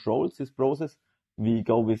choice to control this process, we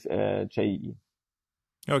go with JEE.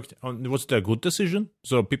 Okay. Was it a good decision?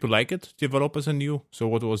 So people like it, developers and you. So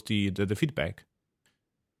what was the feedback?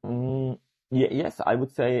 Yes, I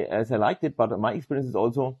would say as I liked it, but my experience is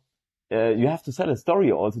also you have to sell a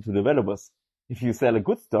story also to developers. If you sell a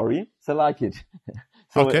good story, they like it.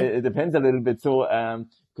 So it depends a little bit. So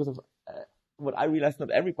because of what I realized, not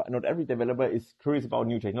every developer is curious about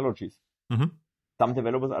new technologies. Some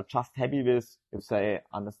developers are just happy with, if they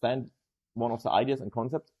understand one of the ideas and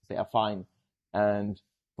concepts, they are fine. And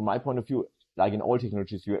from my point of view, like in all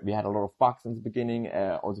technologies, we had a lot of bugs in the beginning,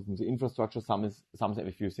 also from the infrastructure. Some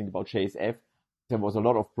if you think about JSF, there was a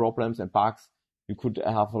lot of problems and bugs. You could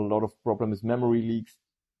have a lot of problems with memory leaks.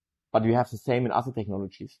 But you have the same in other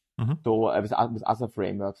technologies. So with other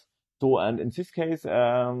frameworks. So, and in this case,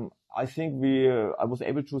 I think I was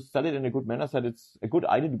able to sell it in a good manner, that it's a good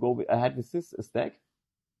idea to go ahead with this stack.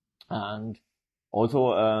 And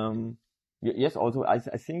also, yes, also I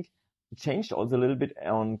think it changed also a little bit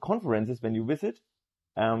on conferences when you visit.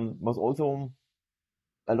 Was also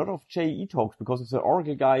a lot of JEE talks, because of the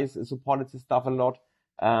Oracle guys supported this stuff a lot.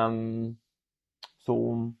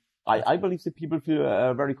 So I believe that people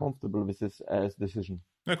feel very comfortable with this decision.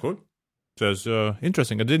 Yeah, cool. That's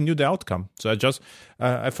interesting. I didn't know the outcome. So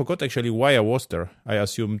I forgot actually why I was there. I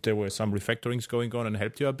assumed there were some refactorings going on and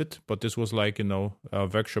helped you a bit, but this was like, a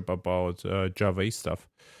workshop about Java stuff.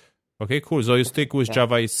 Okay, cool. So you stick with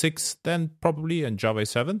Java 6 then probably, and Java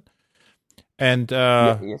 7. And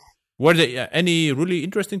yes. were there any really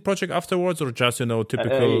interesting project afterwards, or just,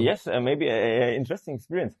 typical? Yes, maybe an interesting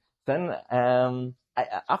experience. Then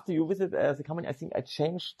after you visit the company, I think I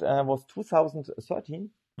changed, was 2013.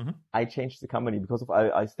 I changed the company because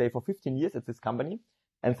I stayed for 15 years at this company.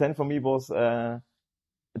 And then for me was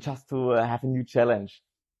just to have a new challenge.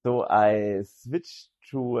 So I switched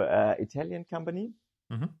to Italian company.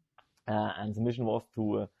 And the mission was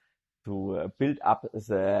to build up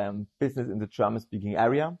the business in the German-speaking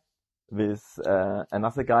area with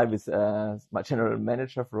another guy, with my general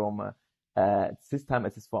manager from this time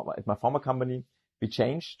at my former company. We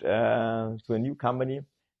changed to a new company,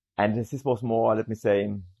 and this was more, let me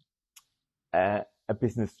say, a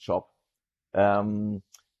business job.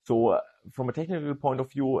 So from a technical point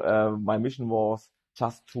of view, my mission was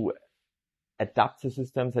just to adapt the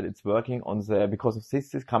systems that it's working on because of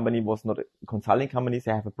this company was not a consulting company,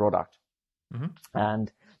 they have a product.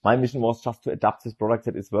 And my mission was just to adapt this product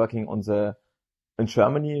that is working in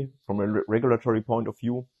Germany from a regulatory point of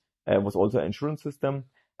view, was also an insurance system.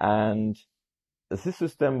 And this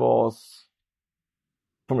system was,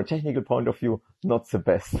 from a technical point of view, not the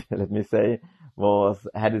best, let me say,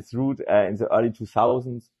 had its root in the early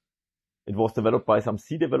 2000s. It was developed by some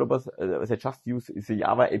C developers. They just use the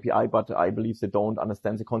Java API, but I believe they don't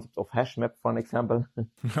understand the concept of hash map, for an example.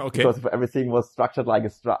 Okay. Because everything was structured like a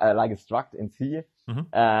struct in C.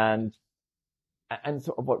 And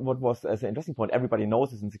so what was the interesting point, everybody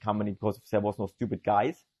knows this in the company because there was no stupid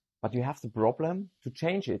guys, but you have the problem to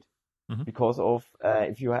change it. Because of,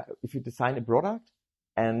 if you design a product,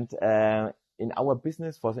 and in our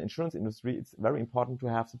business for the insurance industry, it's very important to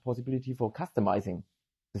have the possibility for customizing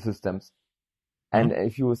the systems. And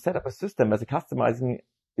if you set up a system where the customizing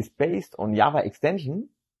is based on Java extension,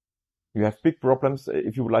 you have big problems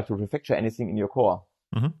if you would like to refactor anything in your core.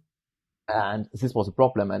 And this was a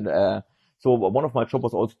problem. And so one of my jobs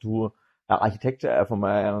was also to architecture, from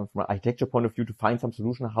an architecture point of view, to find some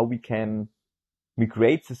solution how we can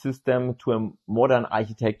migrate the system to a modern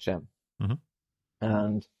architecture.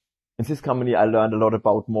 And in this company, I learned a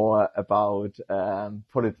lot more about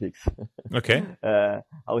politics. Okay.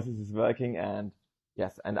 How this is working. And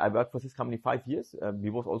yes, and I worked for this company 5 years. We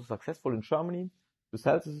was also successful in Germany to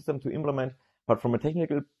sell the system, to implement. But from a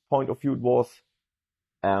technical point of view, it was,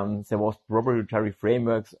 there was proprietary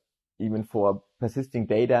frameworks even for persisting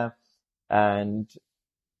data. And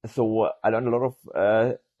so I learned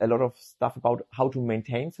a lot of stuff about how to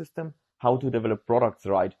maintain system, how to develop products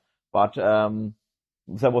right. But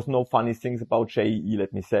there was no funny things about JEE,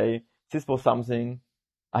 let me say. This was something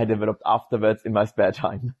I developed afterwards in my spare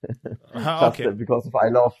time. Okay. Because I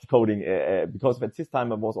loved coding. Because at this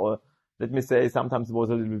time it was all, let me say, sometimes it was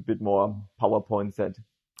a little bit more PowerPoint than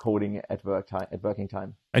coding at working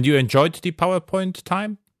time. And you enjoyed the PowerPoint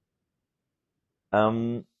time?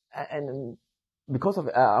 And because of,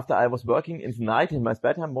 after I was working in the night in my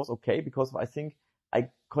spare time was okay, because I think I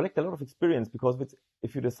collect a lot of experience, because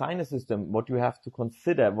if you design a system, what you have to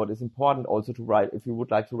consider, what is important also to write, if you would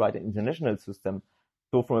like to write an international system.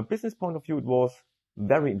 So from a business point of view, it was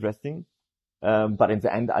very interesting. But in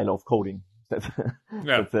the end, I love coding. That's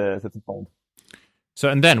the point. So,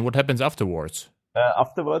 and then what happens afterwards?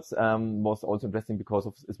 Afterwards, was also interesting because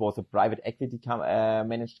it was a private equity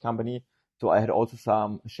managed company. So I had also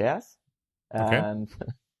some shares. Okay.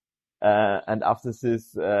 And after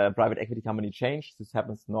this private equity company changed, this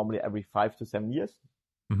happens normally every 5 to 7 years.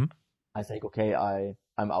 I think, okay,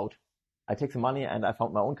 I'm out. I take the money and I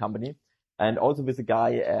found my own company. And also with the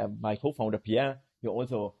guy, my co-founder Pierre, he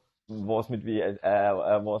also was with me at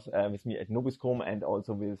Nobiscom and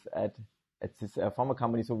also at this former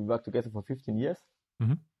company. So we worked together for 15 years.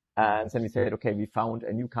 And then we said, okay, we found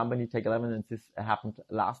a new company, Take 11, and this happened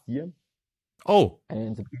last year. Oh. And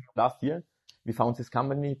in the beginning of last year, we found this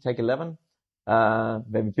company, Take 11, where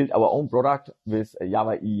we built our own product with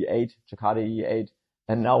Java EE8, Jakarta EE8.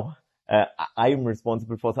 And now I'm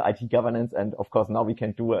responsible for the IT governance. And of course, now we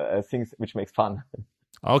can do things which makes fun.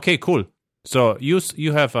 Okay, cool. So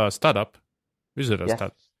you have a startup. Is it a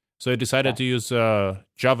startup? So you decided to use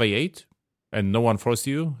Java 8 and no one forced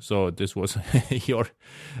you. So this was your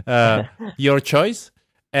choice.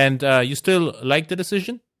 And you still like the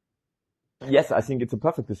decision? Yes, I think it's a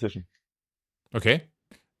perfect decision. Okay.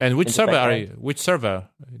 And which server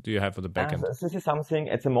do you have for the backend? This is something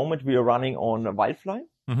at the moment we are running on Wildfly.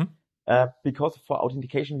 Because for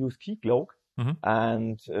authentication we use Keycloak.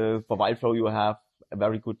 And for Wildflow you have a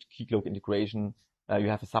very good Keycloak integration. You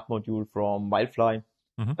have a submodule from Wildfly,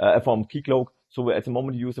 from Keycloak. So at the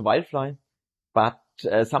moment we use a Wildfly. But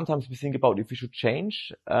sometimes we think about if we should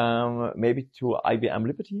change maybe to IBM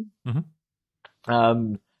Liberty.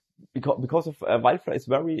 Because of Wildfly is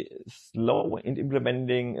very slow in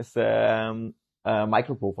implementing the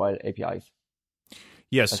MicroProfile APIs.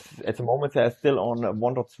 Yes. At the moment, they're still on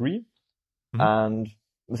 1.3, and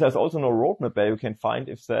there's also no roadmap where you can find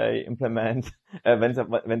if they implement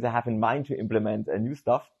when they have in mind to implement new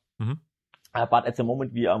stuff. But at the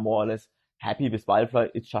moment, we are more or less happy with Wildfly.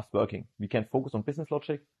 It's just working. We can focus on business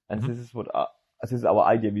logic, and this is our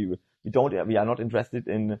idea. We are not interested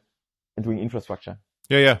in doing infrastructure.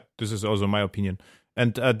 Yeah. This is also my opinion.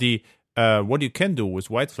 And what you can do with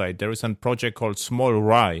Whitefly, there is a project called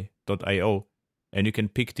smallry.io, and you can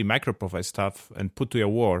pick the MicroProfile stuff and put to your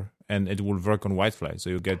war, and it will work on Whitefly. So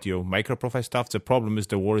you get your MicroProfile stuff. The problem is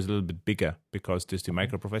the war is a little bit bigger because this is the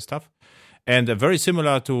MicroProfile stuff. And very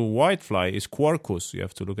similar to Whitefly is Quarkus. You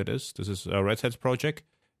have to look at this. This is a Red Hat project,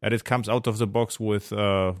 and it comes out of the box with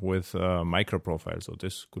MicroProfile. So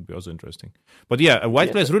this could be also interesting. But yeah,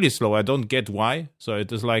 Whitefly is really slow. I don't get why. So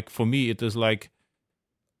it is like, for me, it is like,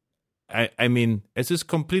 I mean, it is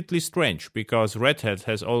completely strange because Red Hat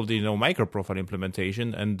has all the MicroProfile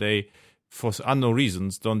implementation, and they, for unknown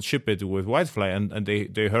reasons, don't ship it with Whitefly, and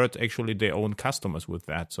they hurt actually their own customers with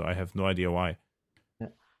that. So I have no idea why.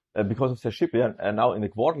 Because of the ship, and now in a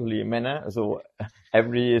quarterly manner, so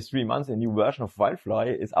every 3 months a new version of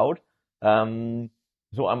Whitefly is out.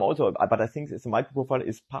 So I'm also, but I think the MicroProfile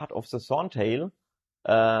is part of the Thorntail,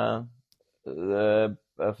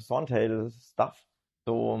 stuff.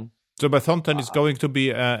 So by Thornton is going to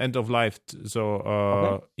be end of life. So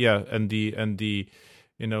Okay. yeah, and the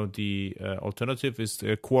alternative is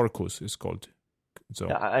Quarkus is called. So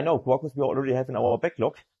Yeah, I know Quarkus we already have in our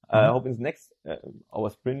backlog. I hope in the next our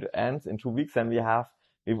sprint ends in 2 weeks, and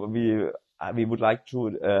we would like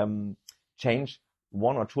to change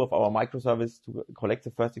 1 or 2 of our microservices to collect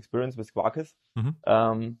the first experience with Quarkus.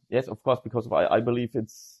 Yes, of course, because I believe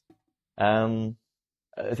it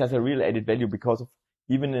has a real added value, because of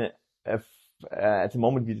even if at the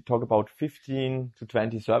moment we talk about 15 to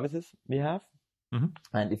 20 services we have,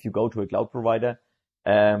 and if you go to a cloud provider,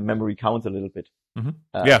 memory counts a little bit.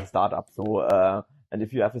 As a startup. So and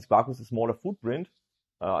if you have with Quarkus a smaller footprint,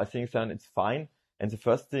 I think then it's fine. And the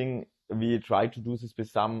first thing we try to do is with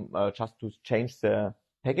some just to change the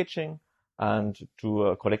packaging and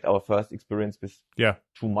to collect our first experience with 2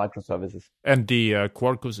 microservices. And the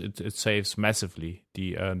Quarkus, it saves massively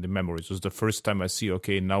the memory. So it's the first time I see,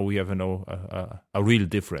 okay, now we have a real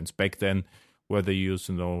difference. Back then, whether you use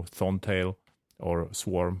Thorntail or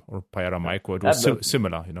Swarm or Pyramicro, it was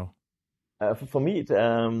similar, For me,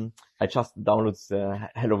 I just downloaded the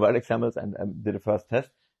Hello World examples and did a first test.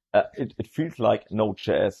 It feels like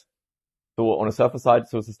Node.js. So on a server side,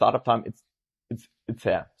 so the startup time, it's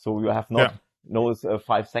there. So you have not knows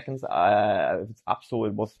 5 seconds. It's up, so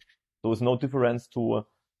there was no difference to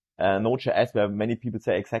Node.js, where many people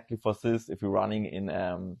say exactly for this, if you're running in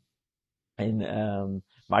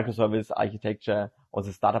microservice architecture, or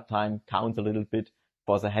the startup time counts a little bit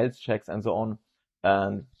for the health checks and so on.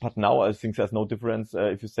 But now I think there's no difference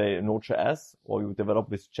if you say Node.js or you develop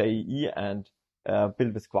with JEE and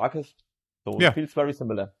build with Quarkus. So it feels very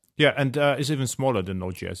similar. Yeah, and it's even smaller than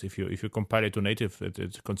Node.js. If you compare it to native,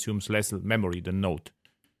 it consumes less memory than Node,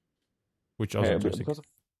 which also interesting.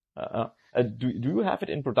 Do you have it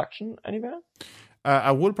in production anywhere?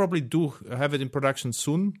 I will probably do have it in production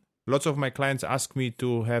soon. Lots of my clients ask me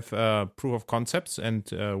to have proof of concepts,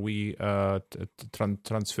 and we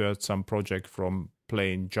transferred some project from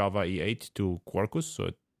plain Java E8 to Quarkus, so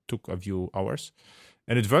it took a few hours,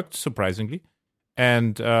 and it worked surprisingly.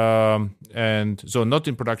 And so not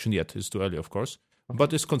in production yet; it's too early, of course,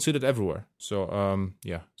 but it's considered everywhere. So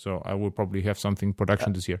so I will probably have something in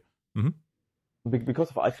production this year.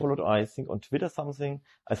 Because I followed, I think on Twitter something.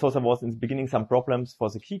 I saw there was in the beginning some problems for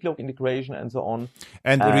the Keycloak integration and so on.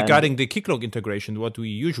 And regarding the Keycloak integration, what we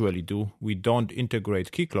usually do, we don't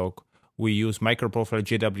integrate Keycloak. We use MicroProfile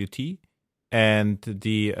JWT, and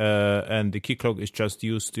the Keycloak is just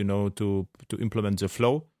used, to implement the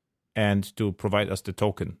flow and to provide us the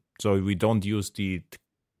token. So we don't use the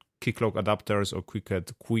Keycloak adapters or quick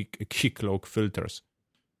Keycloak filters.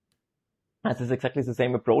 This is exactly the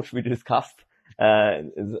same approach we discussed. I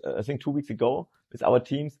think 2 weeks ago with our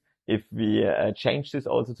teams, if we change this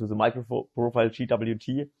also to the MicroProfile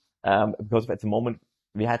GWT, because at the moment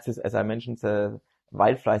we had this, as I mentioned, the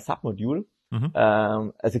Whitefly submodule,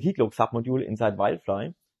 as a Keycloak submodule inside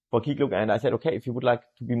Whitefly for Keycloak. And I said, okay, if you would like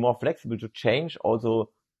to be more flexible to change also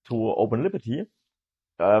to OpenLiberty,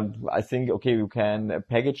 I think, okay, you can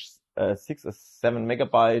package 6 or 7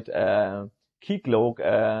 megabyte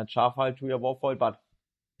Keycloak jar file to your WAV file, but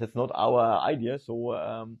that's not our idea.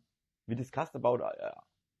 So we discussed about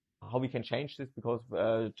how we can change this, because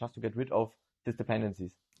just to get rid of these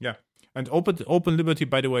dependencies. Yeah, and OpenLiberty,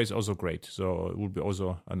 by the way, is also great. So it would be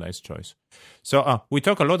also a nice choice. So we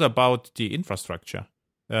talk a lot about the infrastructure.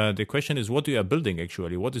 The question is, what you are building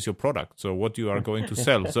actually? What is your product? So what you are going to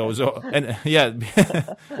sell? And yeah.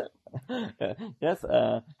 Yes,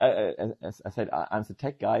 as I said, I'm the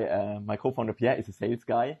tech guy. My co-founder Pierre is a sales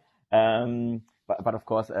guy. But of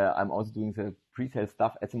course, I'm also doing the pre-sale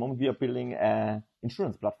stuff. At the moment, we are building an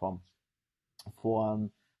insurance platform. for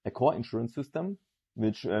a core insurance system,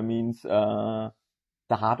 which means the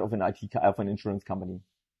heart of of an insurance company.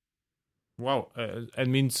 Wow, it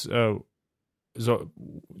means so.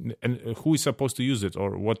 And who is supposed to use it,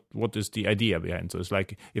 or what is the idea behind? So it's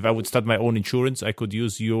like if I would start my own insurance, I could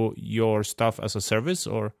use your stuff as a service,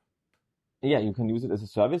 or Yeah, you can use it as a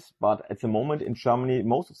service, but at the moment in Germany,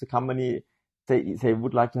 most of the company they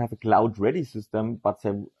would like to have a cloud-ready system, but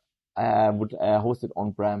they would host it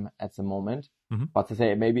on-prem at the moment. Mm-hmm. But they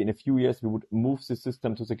say maybe in a few years we would move the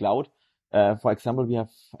system to the cloud. For example, we have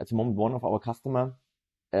at the moment one of our customer,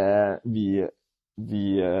 we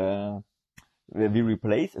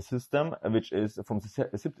replace a system which is from the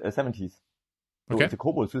 70s. So Okay. it's a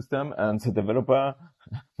COBOL system, and the developer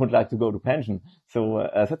would like to go to pension. So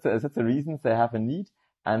that's the reason they have a need.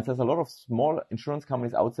 And there's a lot of small insurance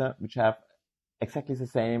companies out there which have exactly the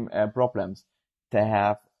same problems. They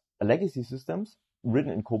have legacy systems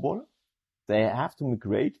written in COBOL. They have to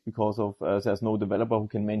migrate because of there's no developer who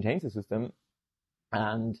can maintain the system.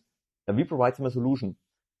 And we provide them a solution.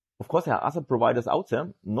 Of course, there are other providers out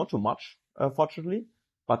there, not too much, fortunately,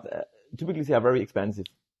 but typically they are very expensive.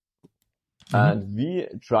 And we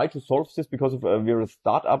try to solve this because of we're a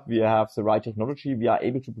startup. We have the right technology. We are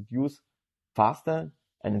able to produce faster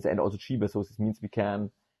and in the end also cheaper. So this means we can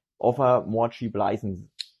offer more cheap licenses.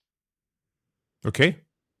 Okay,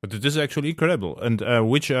 but this is actually incredible. And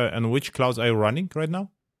which clouds are you running right now?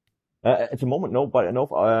 At the moment, no. But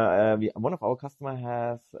one of our customer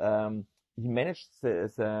has he managed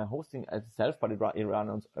the hosting itself, but it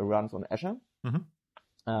runs on Azure,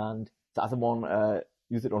 and the other one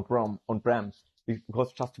use it on-prem.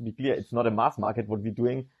 Because just to be clear, it's not a mass market. What we're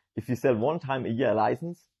doing, if you sell one time a year a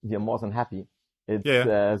license, we are more than happy. It's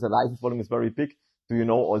the license volume is very big. Do you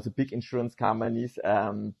know all the big insurance companies?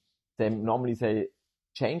 They normally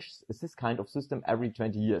change this kind of system every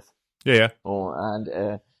 20 years. Yeah. Oh,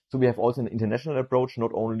 and so we have also an international approach,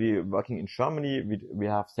 not only working in Germany. We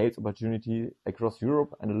have sales opportunity across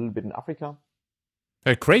Europe and a little bit in Africa.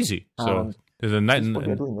 Crazy. So there's what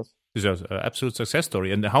we're doing this. This is an absolute success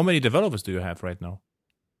story. And how many developers do you have right now?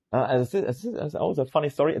 As also a funny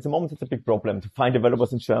story. At the moment, it's a big problem to find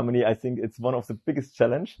developers in Germany. I think it's one of the biggest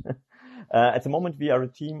challenge. At the moment, we are a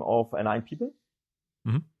team of 9 people.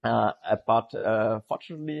 But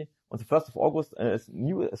fortunately, on the 1st of August,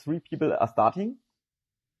 new 3 people are starting.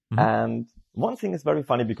 And one thing is very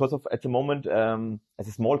funny because of at the moment, as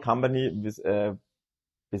a small company with a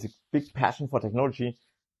big passion for technology,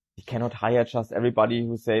 you cannot hire just everybody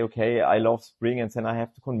who say, okay, I love Spring, and then I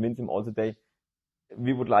have to convince them all the day.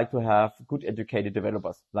 We would like to have good educated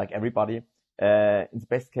developers, like everybody. In the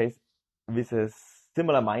best case, with a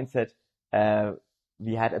similar mindset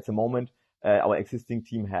we had at the moment, our existing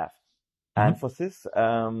team have. And for this,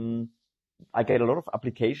 I get a lot of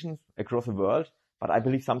applications across the world, but I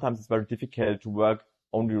believe sometimes it's very difficult to work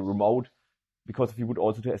only remote because if you would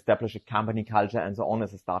also to establish a company culture and so on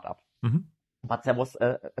as a startup. But there was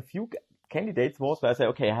a few candidates where I say,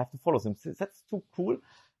 okay, I have to follow them. That's too cool.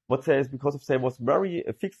 What says because of they was very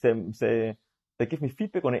fixed. They give me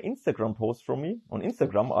feedback on an Instagram post from me on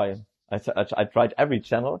Instagram. I tried every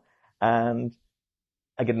channel and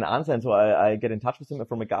I get an answer, and so I get in touch with him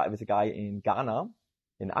with a guy in Ghana,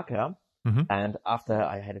 in Accra. And after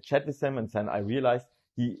I had a chat with him, and then I realized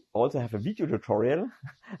he also have a video tutorial.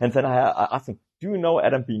 And then I asked him, "Do you know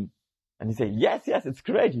Adam Bean?" And he said, yes, it's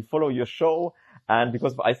great. He follow your show. And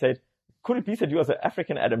because I said, could it be that you are the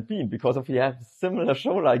African Adam Bean? Because of he has a similar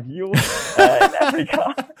show like you in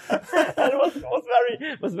Africa. And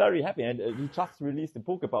was very happy. And he just released a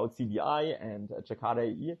book about CDI and Jakarta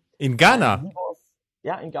EE. In Ghana?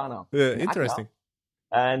 In Ghana. Interesting.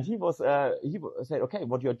 And he said, okay,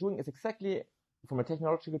 what you're doing is exactly from a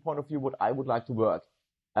technological point of view what I would like to work.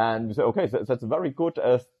 And we said, okay, so that's a very good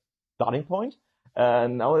starting point.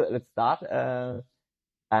 Now let's start.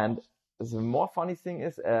 And the more funny thing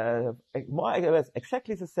is,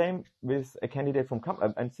 exactly the same with a candidate from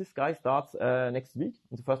and this guy starts next week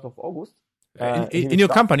on the 1st of August. In your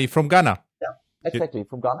company from Ghana? Yeah, exactly,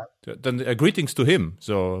 from Ghana. Then greetings to him.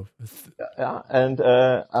 So and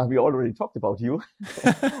we already talked about you.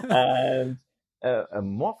 And a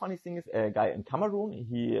more funny thing is a guy in Cameroon.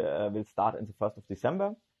 He will start on the 1st of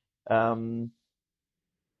December.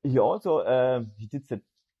 He also he did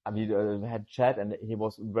had chat, and he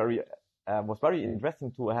was very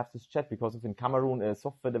interesting to have this chat because in Cameroon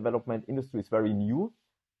software development industry is very new.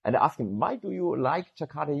 And I asked him, why do you like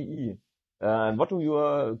Jakarta EE? And what do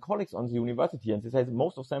your colleagues on the university? And he says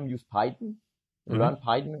most of them use Python, learn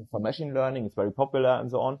Python for machine learning. It's very popular and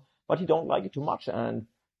so on, but he don't like it too much. And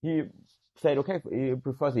he said, okay, he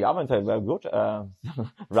prefers the Java, and said, well, good,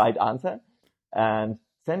 right answer. And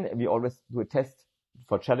then we always do a test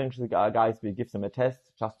for challenge the guys. We give them a test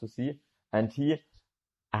just to see. And he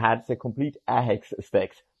had the complete Ajax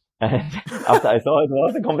stack. And after I saw it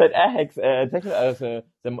was a complete Ajax,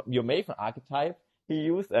 your Maven archetype he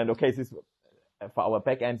used. And okay, this for our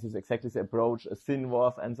backend is exactly the approach Sin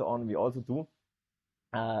was and so on. We also do.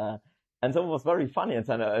 And so it was very funny. And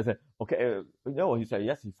then I said, okay, he said,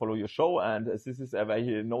 yes, he follow your show. And this is where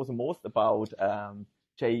he knows the most about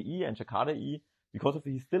JEE and Jakarta E because of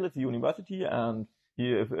he's still at the university and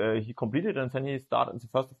he completed and then he started on the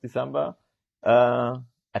 1st of December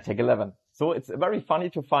at Tech 11. So it's very funny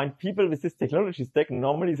to find people with this technology stack.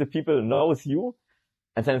 Normally the people knows you.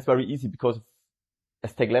 And then it's very easy because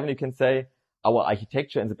as Tech 11 you can say our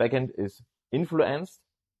architecture in the backend is influenced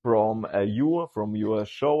from from your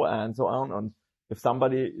show and so on. And if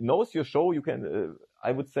somebody knows your show, you can,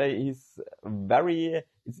 I would say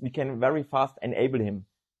we can very fast enable him.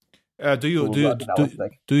 Do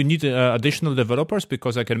you need additional developers?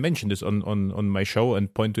 Because I can mention this on my show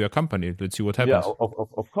and point to your company. Let's see what happens. Yeah,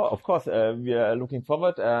 of course. We are looking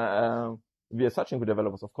forward. We are searching for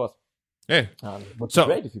developers, of course. Yeah. What's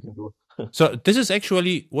great if you can do. So this is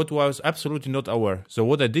actually what was absolutely not aware. So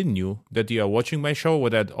what I didn't knew that you are watching my show,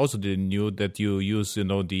 what I also didn't knew that you use,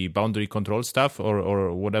 the boundary control stuff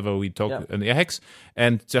or whatever we talk in Ajax.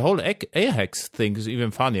 And the whole Ajax thing is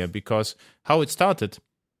even funnier because how it started,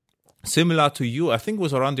 similar to you, I think it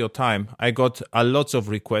was around your time, I got a lots of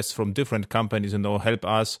requests from different companies, help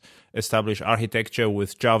us establish architecture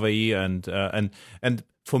with Java EE and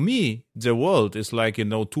for me, the world is like,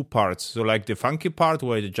 two parts. So like the funky part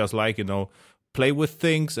where you just like, play with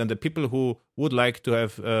things, and the people who would like to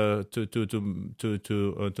have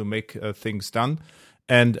to make things done.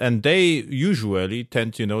 And they usually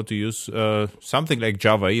tend, to use something like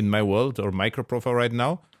Java in my world or MicroProfile right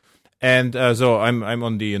now. And so I'm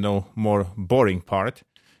on the, more boring part.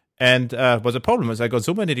 And but the problem is I got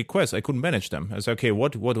so many requests, I couldn't manage them. I said, okay,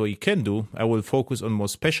 what we can do, I will focus on more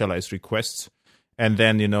specialized requests. And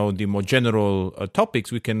then, the more general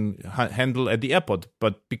topics we can handle at the airport.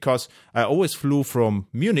 But because I always flew from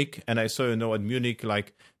Munich and I saw, at Munich,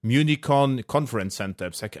 like Municon conference center,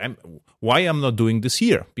 it's like, why I'm not doing this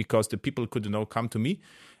here? Because the people could, come to me.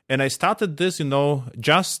 And I started this,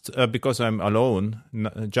 just because I'm alone,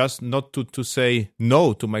 just not to say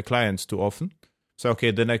no to my clients too often. So,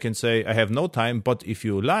 okay, then I can say I have no time, but if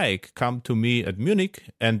you like, come to me at Munich.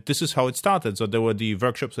 And this is how it started. So there were the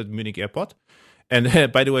workshops at Munich airport.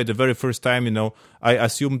 And by the way, the very first time, I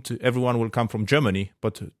assumed everyone will come from Germany,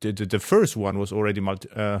 but the first one was already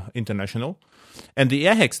international. And the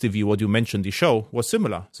Airhacks TV, what you mentioned, the show, was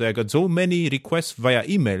similar. So I got so many requests via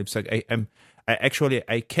email. It's like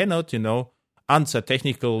I cannot, answer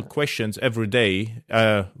technical questions every day.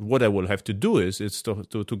 What I will have to do is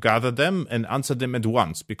to gather them and answer them at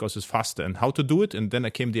once because it's faster. And how to do it? And then I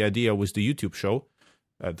came the idea with the YouTube show.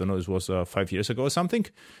 I don't know, this was 5 years ago or something.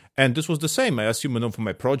 And this was the same. I assume, for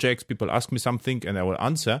my projects, people ask me something and I will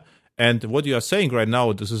answer. And what you are saying right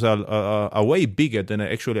now, this is a way bigger than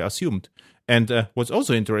I actually assumed. And what's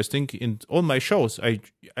also interesting, in all my shows, I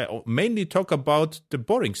mainly talk about the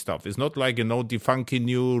boring stuff. It's not like, the funky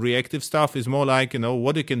new reactive stuff. It's more like,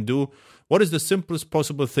 what you can do. What is the simplest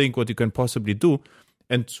possible thing, what you can possibly do.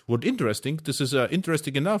 And what interesting, this is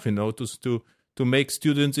interesting enough, to make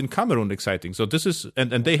students in Cameroon exciting. So this is,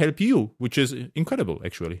 and they help you, which is incredible,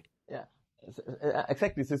 actually. Yeah,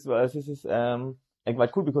 exactly. This is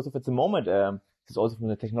quite cool because at the moment, this is also from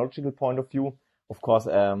the technological point of view. Of course,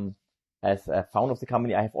 as a founder of the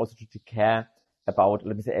company, I have also to take care about,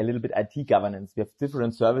 let me say, a little bit IT governance. We have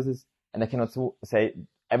different services, and I cannot say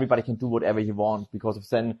everybody can do whatever you want because of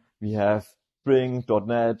then we have Spring,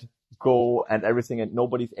 .NET, Go, and everything, and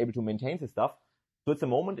nobody's able to maintain this stuff. So at the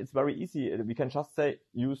moment, it's very easy. We can just say,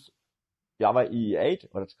 use Java EE8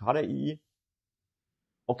 or Jakarta EE.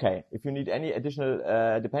 Okay, if you need any additional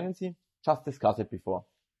dependency, just discuss it before.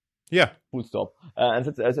 Yeah. Full stop. And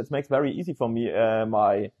it makes very easy for me,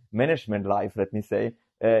 my management life, let me say.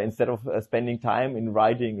 Instead of spending time in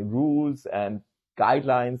writing rules and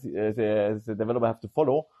guidelines the developer have to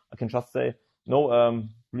follow, I can just say, no,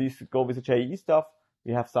 please go with the JEE stuff.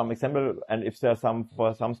 We have some example, and if there's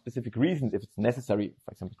for some specific reasons, if it's necessary,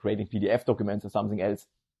 for example, creating PDF documents or something else,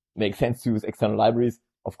 makes sense to use external libraries,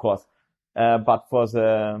 of course. But for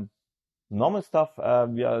the normal stuff,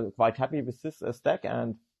 we are quite happy with this stack,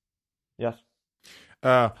 and yes.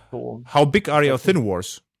 So, how big are your thin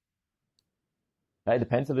wars? It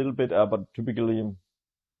depends a little bit, but typically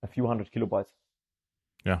a few hundred kilobytes.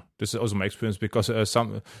 Yeah, this is also my experience because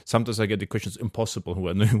sometimes I get the questions impossible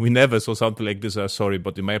when we never saw something like this. Sorry,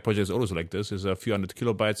 but in my project is also like this. It's a few hundred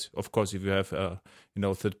kilobytes. Of course, if you have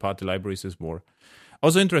third-party libraries, is more.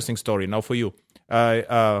 Also, interesting story now for you.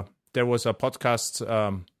 There was a podcast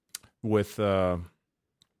with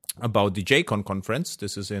about the JCon conference.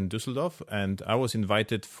 This is in Düsseldorf, and I was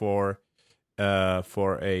invited for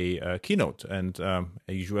a keynote. And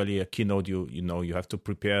usually a keynote, you have to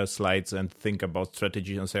prepare slides and think about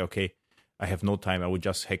strategy and say, okay, I have no time. I would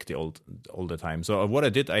just hack all the time. So what I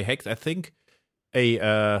did, I hacked, I think,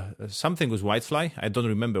 something with Whitefly. I don't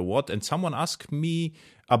remember what. And someone asked me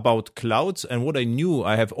about clouds and what I knew.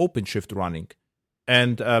 I have OpenShift running.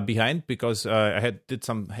 And behind, because I did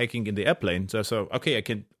some hacking in the airplane. So okay, I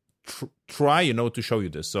can try, to show you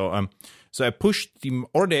this. So I pushed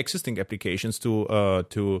all the existing applications to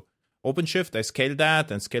OpenShift. I scaled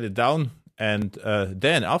that and scaled it down. And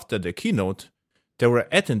then after the keynote, there were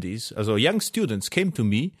attendees, also young students, came to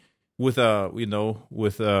me with a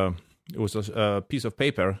piece of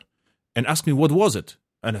paper and asked me what was it.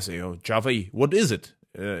 And I say, Java E, what is it?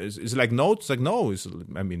 Is it like Node? It's like, no, it's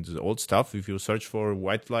old stuff. If you search for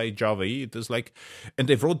Whitefly Java E, it is like, and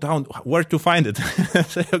they wrote down where to find it. I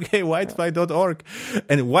say, okay, whitefly.org.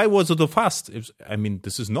 And why was it so fast?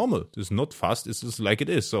 This is normal. It's not fast. It's just like it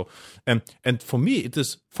is. So, and for me, it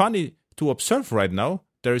is funny to observe right now.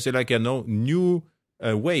 There is new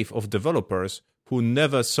wave of developers who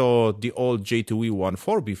never saw the old J2E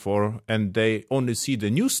 1.4 before, and they only see the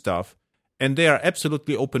new stuff. And they are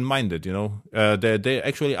absolutely open-minded, They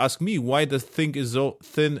actually ask me why the thing is so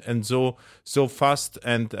thin and so fast,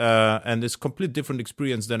 and it's complete different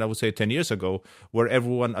experience than I would say 10 years ago, where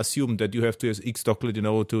everyone assumed that you have to use Xdoclet,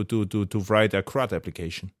 to write a CRUD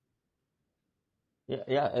application.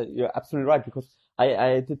 Yeah, you're absolutely right, because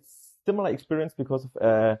I did similar experience because of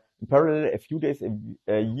in parallel a few days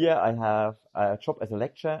a year I have a job as a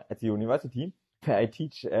lecturer at the university where I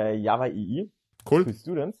teach Java EE to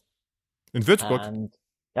students. In Würzburg?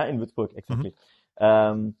 In Würzburg, exactly.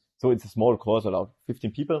 Mm-hmm. So it's a small course, about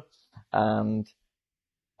 15 people. And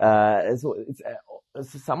so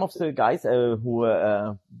it's some of the guys who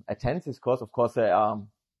attend this course, of course, they are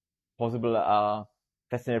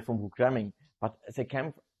fascinated from programming, but they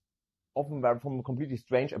can often from completely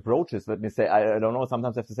strange approaches. Let me say, I don't know,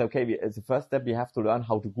 sometimes I have to say, okay, as the first step, we have to learn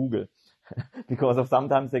how to Google. Because of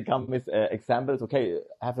sometimes they come with examples. Okay,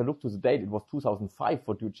 have a look to the date. It was 2005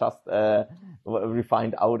 what you just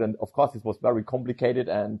refined out. And of course, this was very complicated.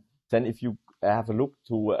 And then if you have a look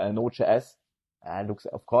to Node.js, looks,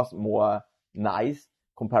 of course, more nice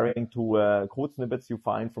comparing to code snippets you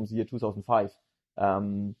find from the year 2005.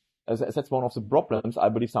 That's one of the problems. I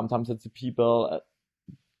believe sometimes that the people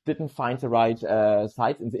didn't find the right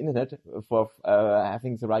sites in the internet for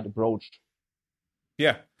having the right approach.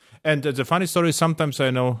 Yeah. And the funny story is sometimes I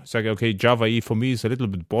know, it's like, okay, Java E for me is a little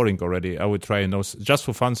bit boring already. I would try, just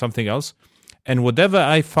for fun, something else. And whatever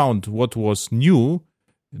I found what was new,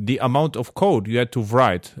 the amount of code you had to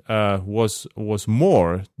write was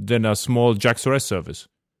more than a small JAX-RS service.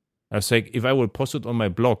 I was like, if I will post it on my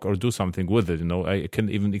blog or do something with it, I can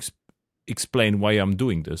even explain why I'm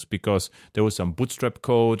doing this, because there was some bootstrap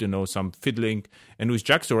code, some fiddling, and with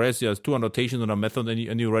JAX-RS, there's 2 annotations on a method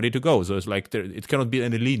and you're ready to go. So it's like, it cannot be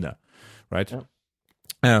any leaner, right?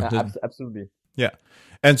 Absolutely. Yeah.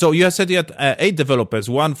 And so you said you had 8 developers,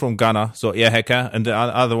 one from Ghana, so Air Hacker, and the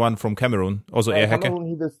other one from Cameroon, also Air Hacker. Cameroon,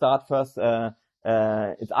 he will start first,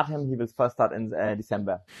 it's Artem, he will first start in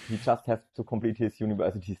December. He just has to complete his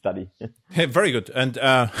university study. Hey, very good. And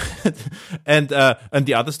the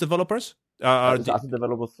other developers? The other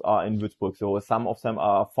developers are in Würzburg. So some of them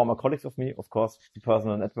are former colleagues of me, of course, the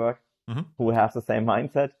personal network, who have the same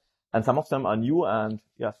mindset. And some of them are new, and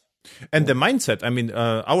yes. And the mindset,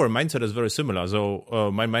 our mindset is very similar. So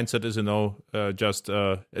my mindset is,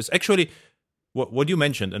 it's actually what you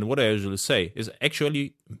mentioned and what I usually say is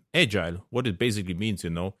actually agile. What it basically means,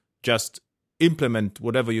 just implement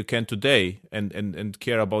whatever you can today and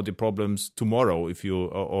care about the problems tomorrow if you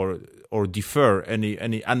or defer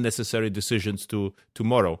any unnecessary decisions to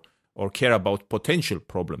tomorrow, or care about potential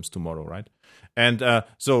problems tomorrow, right? And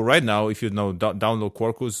so right now, if you download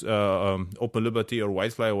Quarkus, Open Liberty or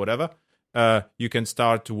Whitefly or whatever, you can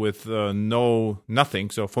start with nothing.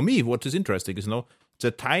 So for me, what is interesting is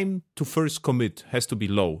the time to first commit has to be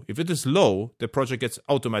low. If it is low, the project gets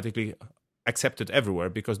automatically accepted everywhere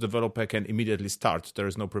because the developer can immediately start. There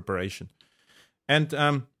is no preparation. And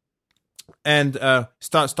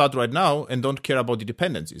start right now and don't care about the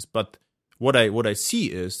dependencies. But what I see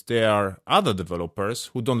is there are other developers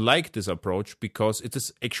who don't like this approach because it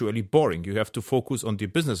is actually boring. You have to focus on the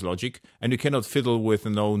business logic, and you cannot fiddle with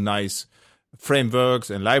nice frameworks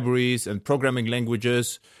and libraries and programming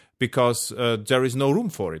languages because there is no room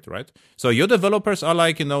for it, right? So your developers are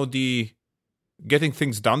like the getting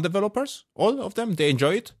things done developers. All of them, they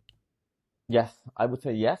enjoy it. Yes, I would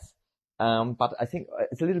say yes. But I think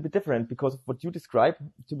it's a little bit different because what you describe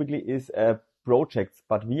typically is projects,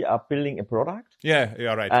 but we are building a product. Yeah,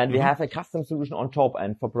 right. And we have a custom solution on top.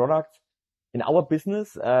 And for products in our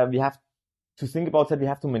business, we have to think about that we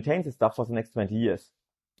have to maintain this stuff for the next 20 years.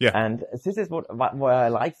 Yeah. And this is what I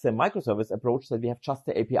like the microservice approach, that we have just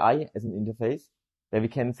the API as an interface, where we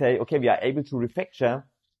can say, okay, we are able to refactor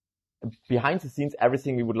behind the scenes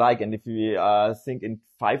everything we would like. And if we think in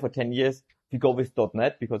 5 or 10 years, we go with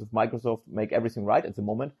 .NET because of Microsoft make everything right at the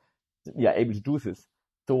moment, we are able to do this.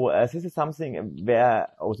 So this is something where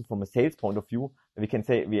also from a sales point of view, we can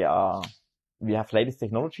say we have latest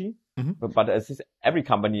technology, but this every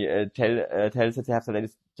company tells that they have the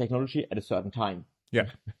latest technology at a certain time. Yeah.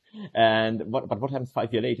 And what happens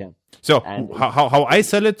 5 years later? So how I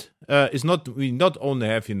sell it is not, we not only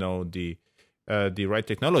have the right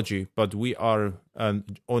technology, but we are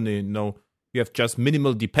only you have just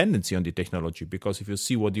minimal dependency on the technology, because if you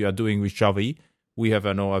see what you are doing with Java EE, we have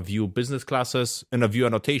a view business classes and a view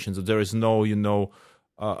annotation, so there is no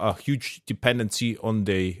a huge dependency on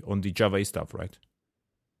the Java EE stuff, right?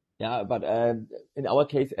 Yeah, but in our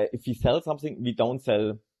case, if we sell something, we don't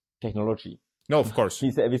sell technology. No, of course.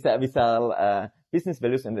 We sell business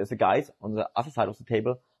values, and the guys on the other side of the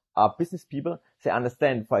table are business people. They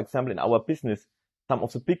understand, for example, in our business, some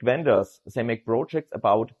of the big vendors, they make projects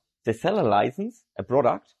about they sell a license, a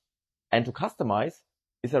product, and to customize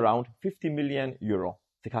is around 50 million euro,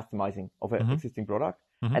 the customizing of an existing product.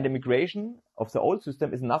 And the migration of the old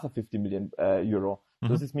system is another 50 million euro.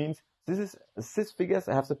 So this means these figures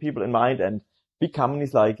have the people in mind, and big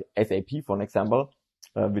companies like SAP, for an example,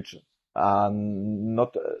 which are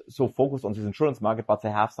not so focused on this insurance market, but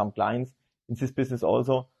they have some clients in this business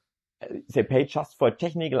also. They pay just for a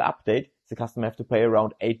technical update. The customer have to pay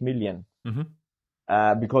around 8 million.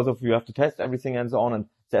 Because of you have to test everything and so on, and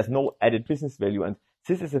there's no added business value. And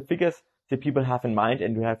this is the figures that people have in mind,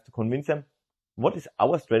 and you have to convince them what is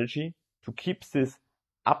our strategy to keep this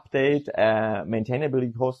update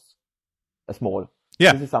maintainability costs small.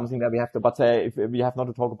 Yeah. This is something that we have to, but if we have not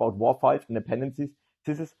to talk about war files and dependencies,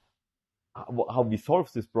 this is how we solve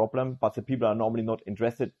this problem, but the people are normally not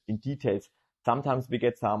interested in details. Sometimes we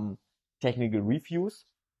get some technical reviews,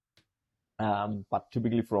 but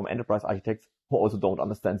typically from enterprise architects who also don't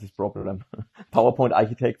understand this problem. PowerPoint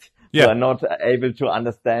architects who are not able to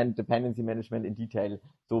understand dependency management in detail.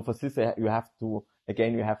 So for this, you have to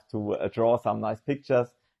draw some nice pictures.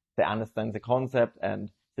 They understand the concept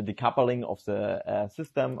and the decoupling of the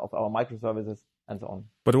system of our microservices and so on.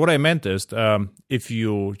 But what I meant is, if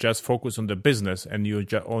you just focus on the business and you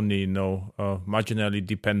only marginally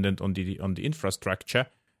dependent on the infrastructure,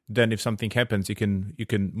 then if something happens, you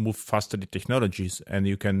can move faster the technologies and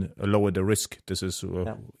you can lower the risk. This is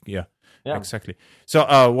exactly.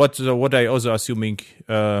 So what I also assuming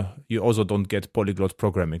you also don't get polyglot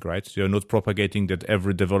programming, right? So you're not propagating that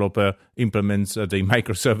every developer implements the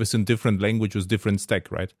microservice in different language with different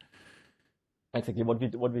stack, right? Exactly. What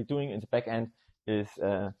we're doing in the back end is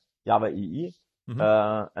Java EE,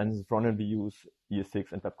 and in the front end we use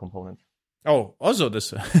ES6 and web components. Oh, also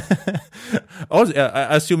this. Also,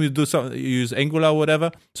 I assume you use Angular or whatever.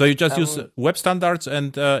 So you just use WebStandards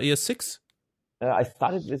and ES6. I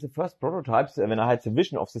started with the first prototypes when I had the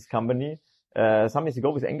vision of this company some years ago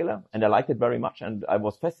with Angular, and I liked it very much. And I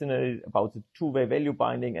was fascinated about the two-way value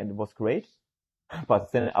binding, and it was great.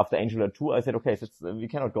 But then after Angular 2, I said, okay, we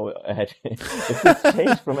cannot go ahead. If this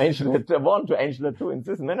changed from Angular 1 to Angular 2 in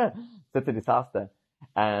this manner, that's a disaster.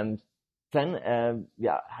 And then,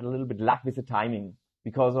 had a little bit luck with the timing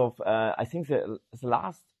because of, I think the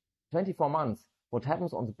last 24 months, what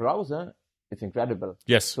happens on the browser is incredible.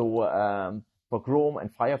 Yes. So, for Chrome and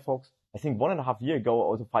Firefox, I think 1.5 years ago,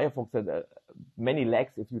 also Firefox had many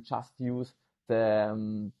lags if you just use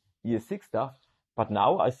the ES6 stuff. But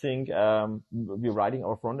now I think, we're writing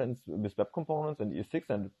our front ends with web components and ES6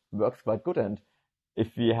 and it works quite good. And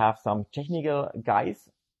if we have some technical guys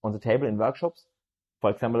on the table in workshops, for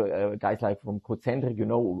example, guys like from Codecentric,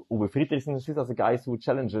 Uwe Friedrichsen, these are the guys who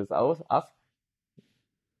challenges us.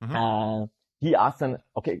 He asked them,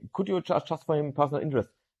 okay, could you just for him personal interest,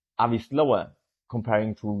 are we slower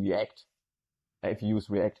comparing to React? If you use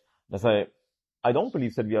React. I say, I don't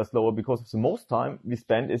believe that we are slower because the most time we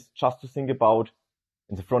spend is just to think about,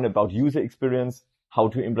 in the front about user experience. how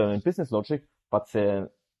to implement business logic, but the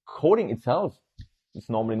coding itself is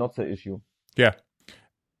normally not the issue. Yeah.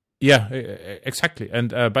 Yeah, exactly.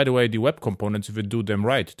 And by the way, the web components, if you do them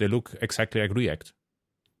right, they look exactly like React.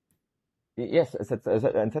 Yes,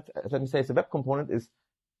 let me say, the web component is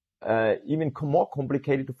even more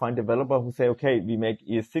complicated to find developer who say, okay, we make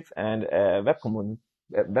ES6 and web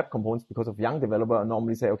components, because of young developer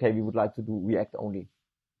normally say, okay, we would like to do React only.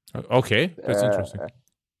 Okay, that's interesting.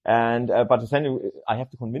 But then I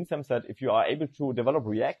have to convince them that if you are able to develop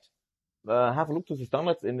React, have a look to the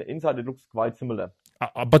standards. Inside it looks quite similar.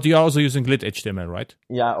 But you are also using lit HTML, right?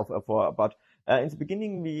 Yeah, but in the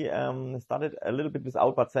beginning we started a little bit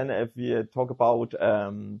without, but then if we talk about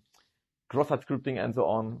cross-site scripting and so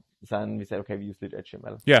on, then we say, okay, we use lit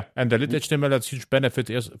HTML. Yeah, and the lit HTML, that's huge benefit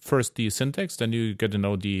is first the syntax, then you get to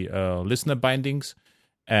know the listener bindings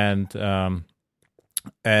and the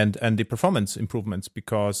performance improvements,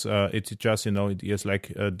 because it's just, it is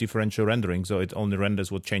like differential rendering, so it only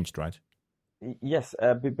renders what changed, right? Yes,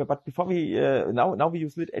 but before we now we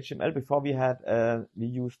use lit HTML. Before we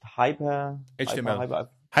used hyper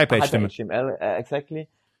HTML exactly.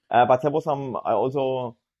 But there was some. I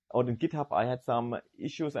also on GitHub I had some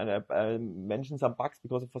issues and I mentioned some bugs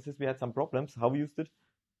because for this we had some problems how we used it.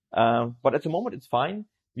 But at the moment it's fine.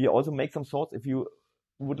 We also make some sorts if you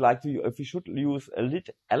would like to, if we should use a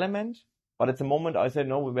lit element. But at the moment, I say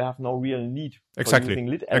no. We have no real need for using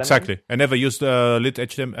lit element. Exactly. I never used lit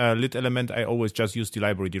HTML lit element. I always just use the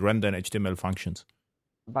library, the render and HTML functions.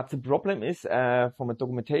 But the problem is, from a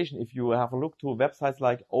documentation, if you have a look to websites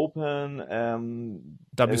like Open,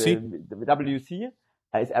 WC,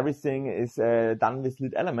 everything is done with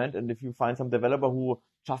lit element. And if you find some developer who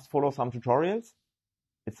just follow some tutorials,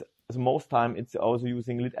 it's most time it's also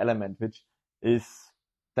using lit element, which is.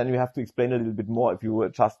 Then you have to explain a little bit more if you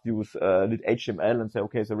just use lit HTML and say,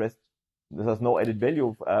 okay, the rest, there's no added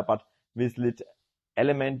value. But with lit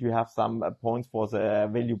element, you have some points for the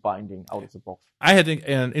value binding out of the box. I had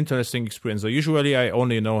an interesting experience. So usually I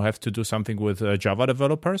only have to do something with Java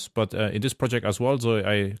developers, but in this project as well, so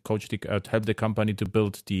I helped the company to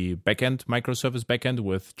build the backend, microservice backend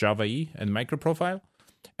with Java EE and MicroProfile.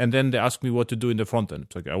 And then they asked me what to do in the front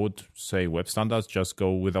end. Like I would say WebStandards, just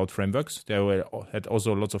go without frameworks. They had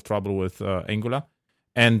also lots of trouble with Angular.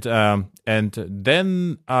 And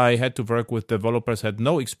then I had to work with developers had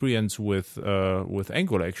no experience with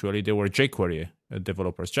Angular. Actually, they were jQuery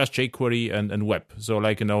developers, just jQuery and web. So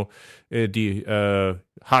like the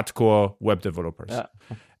hardcore web developers. Yeah.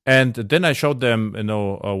 And then I showed them,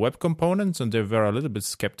 web components, and they were a little bit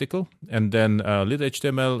skeptical. And then lit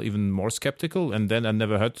HTML, even more skeptical. And then I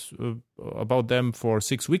never heard about them for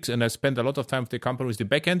 6 weeks. And I spent a lot of time with the company with the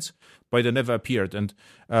backends, but they never appeared. And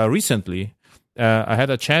recently, I had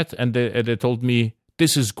a chat, and they told me,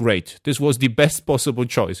 this is great. This was the best possible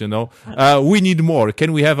choice, we need more.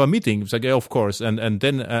 Can we have a meeting? It's like, yeah, of course. And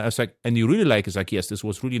then I was like, and you really like it? It's like, yes, this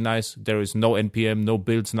was really nice. There is no NPM, no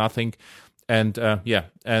builds, nothing. And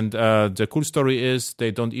the cool story is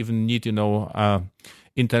they don't even need,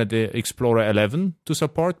 Internet Explorer 11 to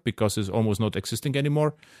support because it's almost not existing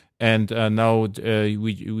anymore. And now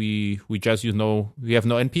we just, we have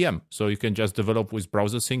no NPM. So you can just develop with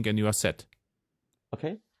browser sync and you are set.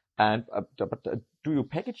 Okay. And but do you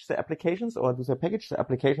package the applications, or do they package the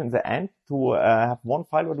application in the end to have one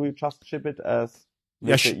file, or do you just ship it as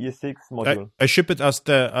the ES6 module? I ship it as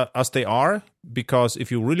they are, because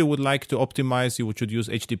if you really would like to optimize, you should use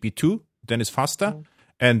HTTP2. Then it's faster.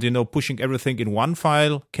 And pushing everything in one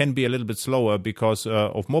file can be a little bit slower because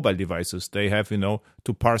of mobile devices. They have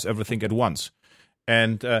to parse everything at once.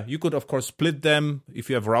 And you could of course split them if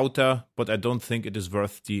you have router, but I don't think it is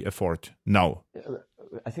worth the effort now.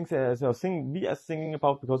 I think the thing we are thinking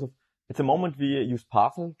about, because at the moment we use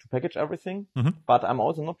Parcel to package everything, but I'm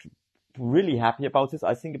also not really happy about this.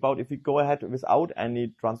 I think about if we go ahead without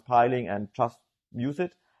any transpiling and just use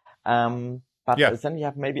it, but then we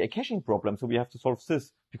have maybe a caching problem, so we have to solve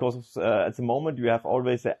this, because at the moment you have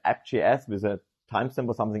always an app.js with a timestamp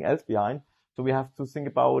or something else behind, so we have to think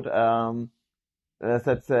about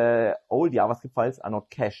that old JavaScript files are not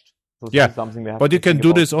cached. So something we have but you can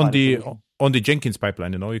do this on the Jenkins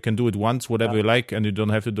pipeline. You can do it once, whatever you like, and you don't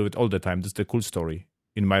have to do it all the time. That's the cool story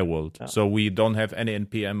in my world. Yeah. So we don't have any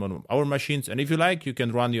NPM on our machines, and if you like, you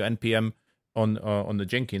can run your NPM on the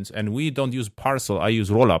Jenkins. And we don't use Parcel. I use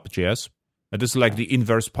Rollup.js. This is like the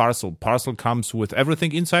inverse Parcel. Parcel comes with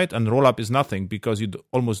everything inside, and Rollup is nothing, because you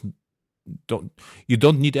almost don't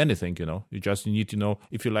need anything. You just need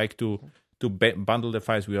if you like to bundle the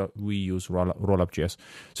files, we use Rollup.js.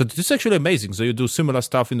 So this is actually amazing. So you do similar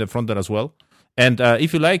stuff in the front end as well. And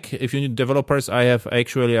if you need developers, I have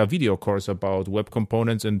actually a video course about web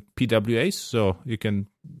components and PWAs, so you can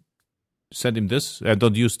send him this.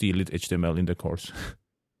 Don't use the lit HTML in the course.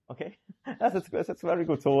 Okay, that's very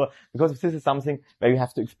good. So because this is something where you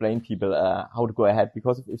have to explain people how to go ahead,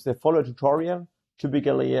 because if they follow a tutorial,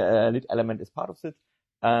 typically lit element is part of it.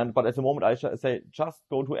 But at the moment, I say just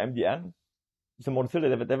go to MDN, the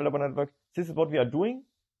Mozilla Developer Network. This is what we are doing,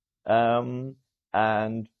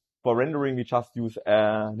 and for rendering, we just use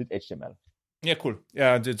lit HTML. Yeah, cool.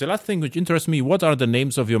 The last thing which interests me, what are the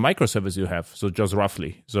names of your microservices you have? So just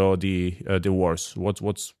roughly. So the wars. What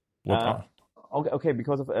are? Okay.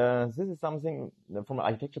 Because of this is something from an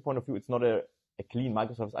architecture point of view. It's not a clean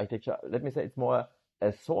microservice architecture. Let me say it's more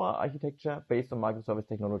a SOA architecture based on microservice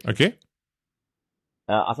technology. Okay.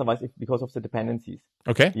 Otherwise, because of the dependencies.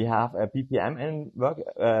 Okay. We have a BPM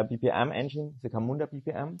BPM engine, the Camunda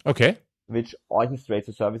BPM. Okay. Which orchestrates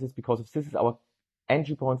the services, because of this is our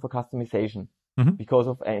entry point for customization. Mm-hmm. Because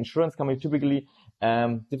of an insurance company typically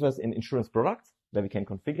differs in insurance products where we can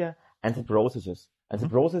configure, and the processes. And the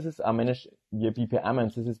processes are managed via BPM, and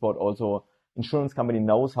this is what also insurance company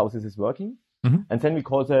knows how this is working. Mm-hmm. And then we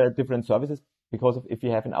call the different services, because of if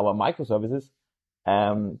we have in our microservices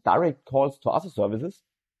direct calls to other services,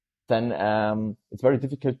 then it's very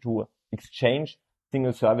difficult to exchange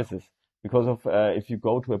single services. Because of if you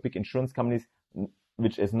go to a big insurance company,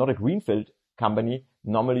 which is not a greenfield company,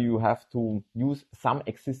 normally you have to use some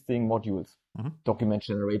existing modules, mm-hmm. document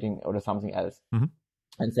generating or something else. Mm-hmm.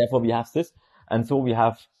 And therefore we have this. And so we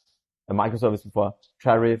have a microservice for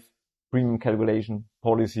tariff, premium calculation,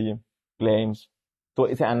 policy, claims. So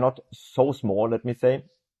they are not so small, let me say.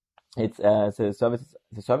 It's the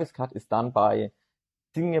service cut is done by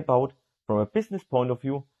thinking about, from a business point of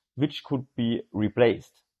view, which could be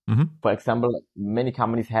replaced. Mm-hmm. For example, many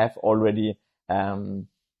companies have already a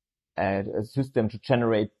system to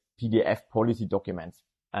generate PDF policy documents,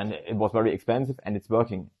 and it was very expensive, and it's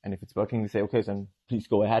working. And if it's working, we say, okay, then please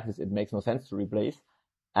go ahead with it. It makes no sense to replace.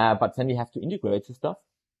 But then we have to integrate this stuff.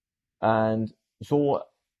 And so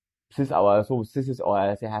they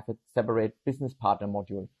have a separate business partner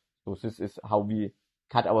module. So this is how we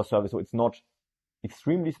cut our service. So it's not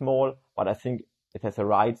extremely small, but I think it has the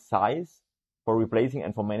right size for replacing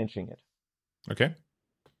and for managing it. Okay.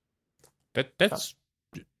 That's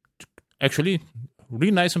actually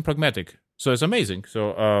really nice and pragmatic. So it's amazing.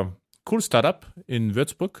 So cool startup in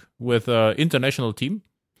Würzburg with an international team.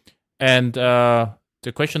 And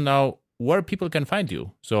the question now, where people can find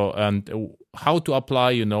you. So and how to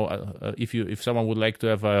apply, if someone would like to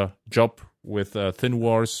have a job with Thin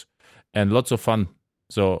Wars and lots of fun.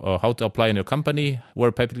 So how to apply in your company,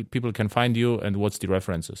 where people can find you, and what's the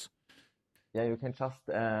references? Yeah, you can just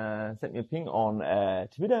send me a ping on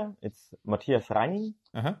Twitter. It's Matthias Reining,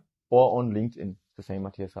 or on LinkedIn, the same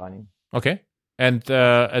Matthias Reining. Okay. And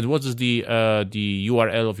what is the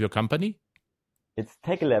URL of your company? It's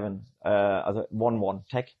tech11,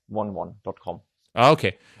 tech11.com.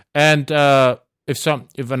 Okay. And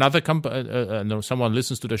if another company, someone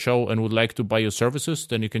listens to the show and would like to buy your services,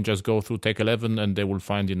 then you can just go through Tech11 and they will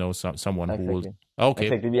find, someone exactly. who will. Okay.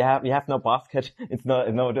 Exactly. We have no basket. It's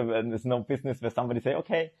no business where somebody say,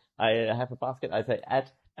 okay, I have a basket. I say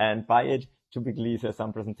add and buy it. Typically there's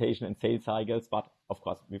some presentation and sales cycles, but of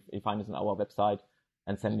course we find it on our website,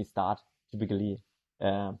 and then we start typically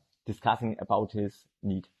discussing about his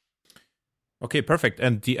need. Okay, perfect.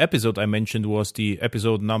 And the episode I mentioned was the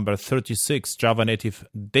episode number 36, Java Native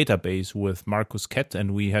Database, with Markus Kett,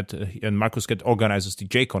 and and Markus Kett organizes the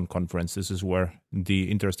JCon conference. This is where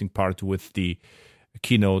the interesting part with the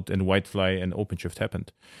keynote and Whitefly and OpenShift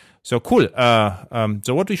happened. So cool.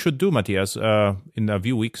 So what we should do, Matthias, in a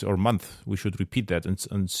few weeks or month, we should repeat that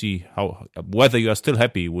and see whether you are still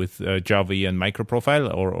happy with Java and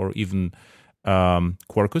MicroProfile or even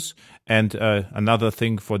Quarkus. And another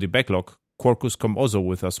thing for the backlog, Quarkus come also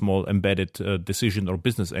with a small embedded decision or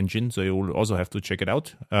business engine, so you will also have to check it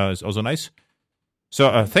out. It's also nice.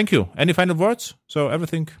 So thank you. Any final words? So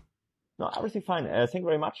everything? No, everything fine. Thank you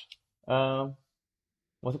very much.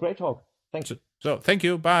 Was a great talk. Thanks. So thank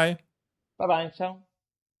you. Bye. Bye-bye. Ciao.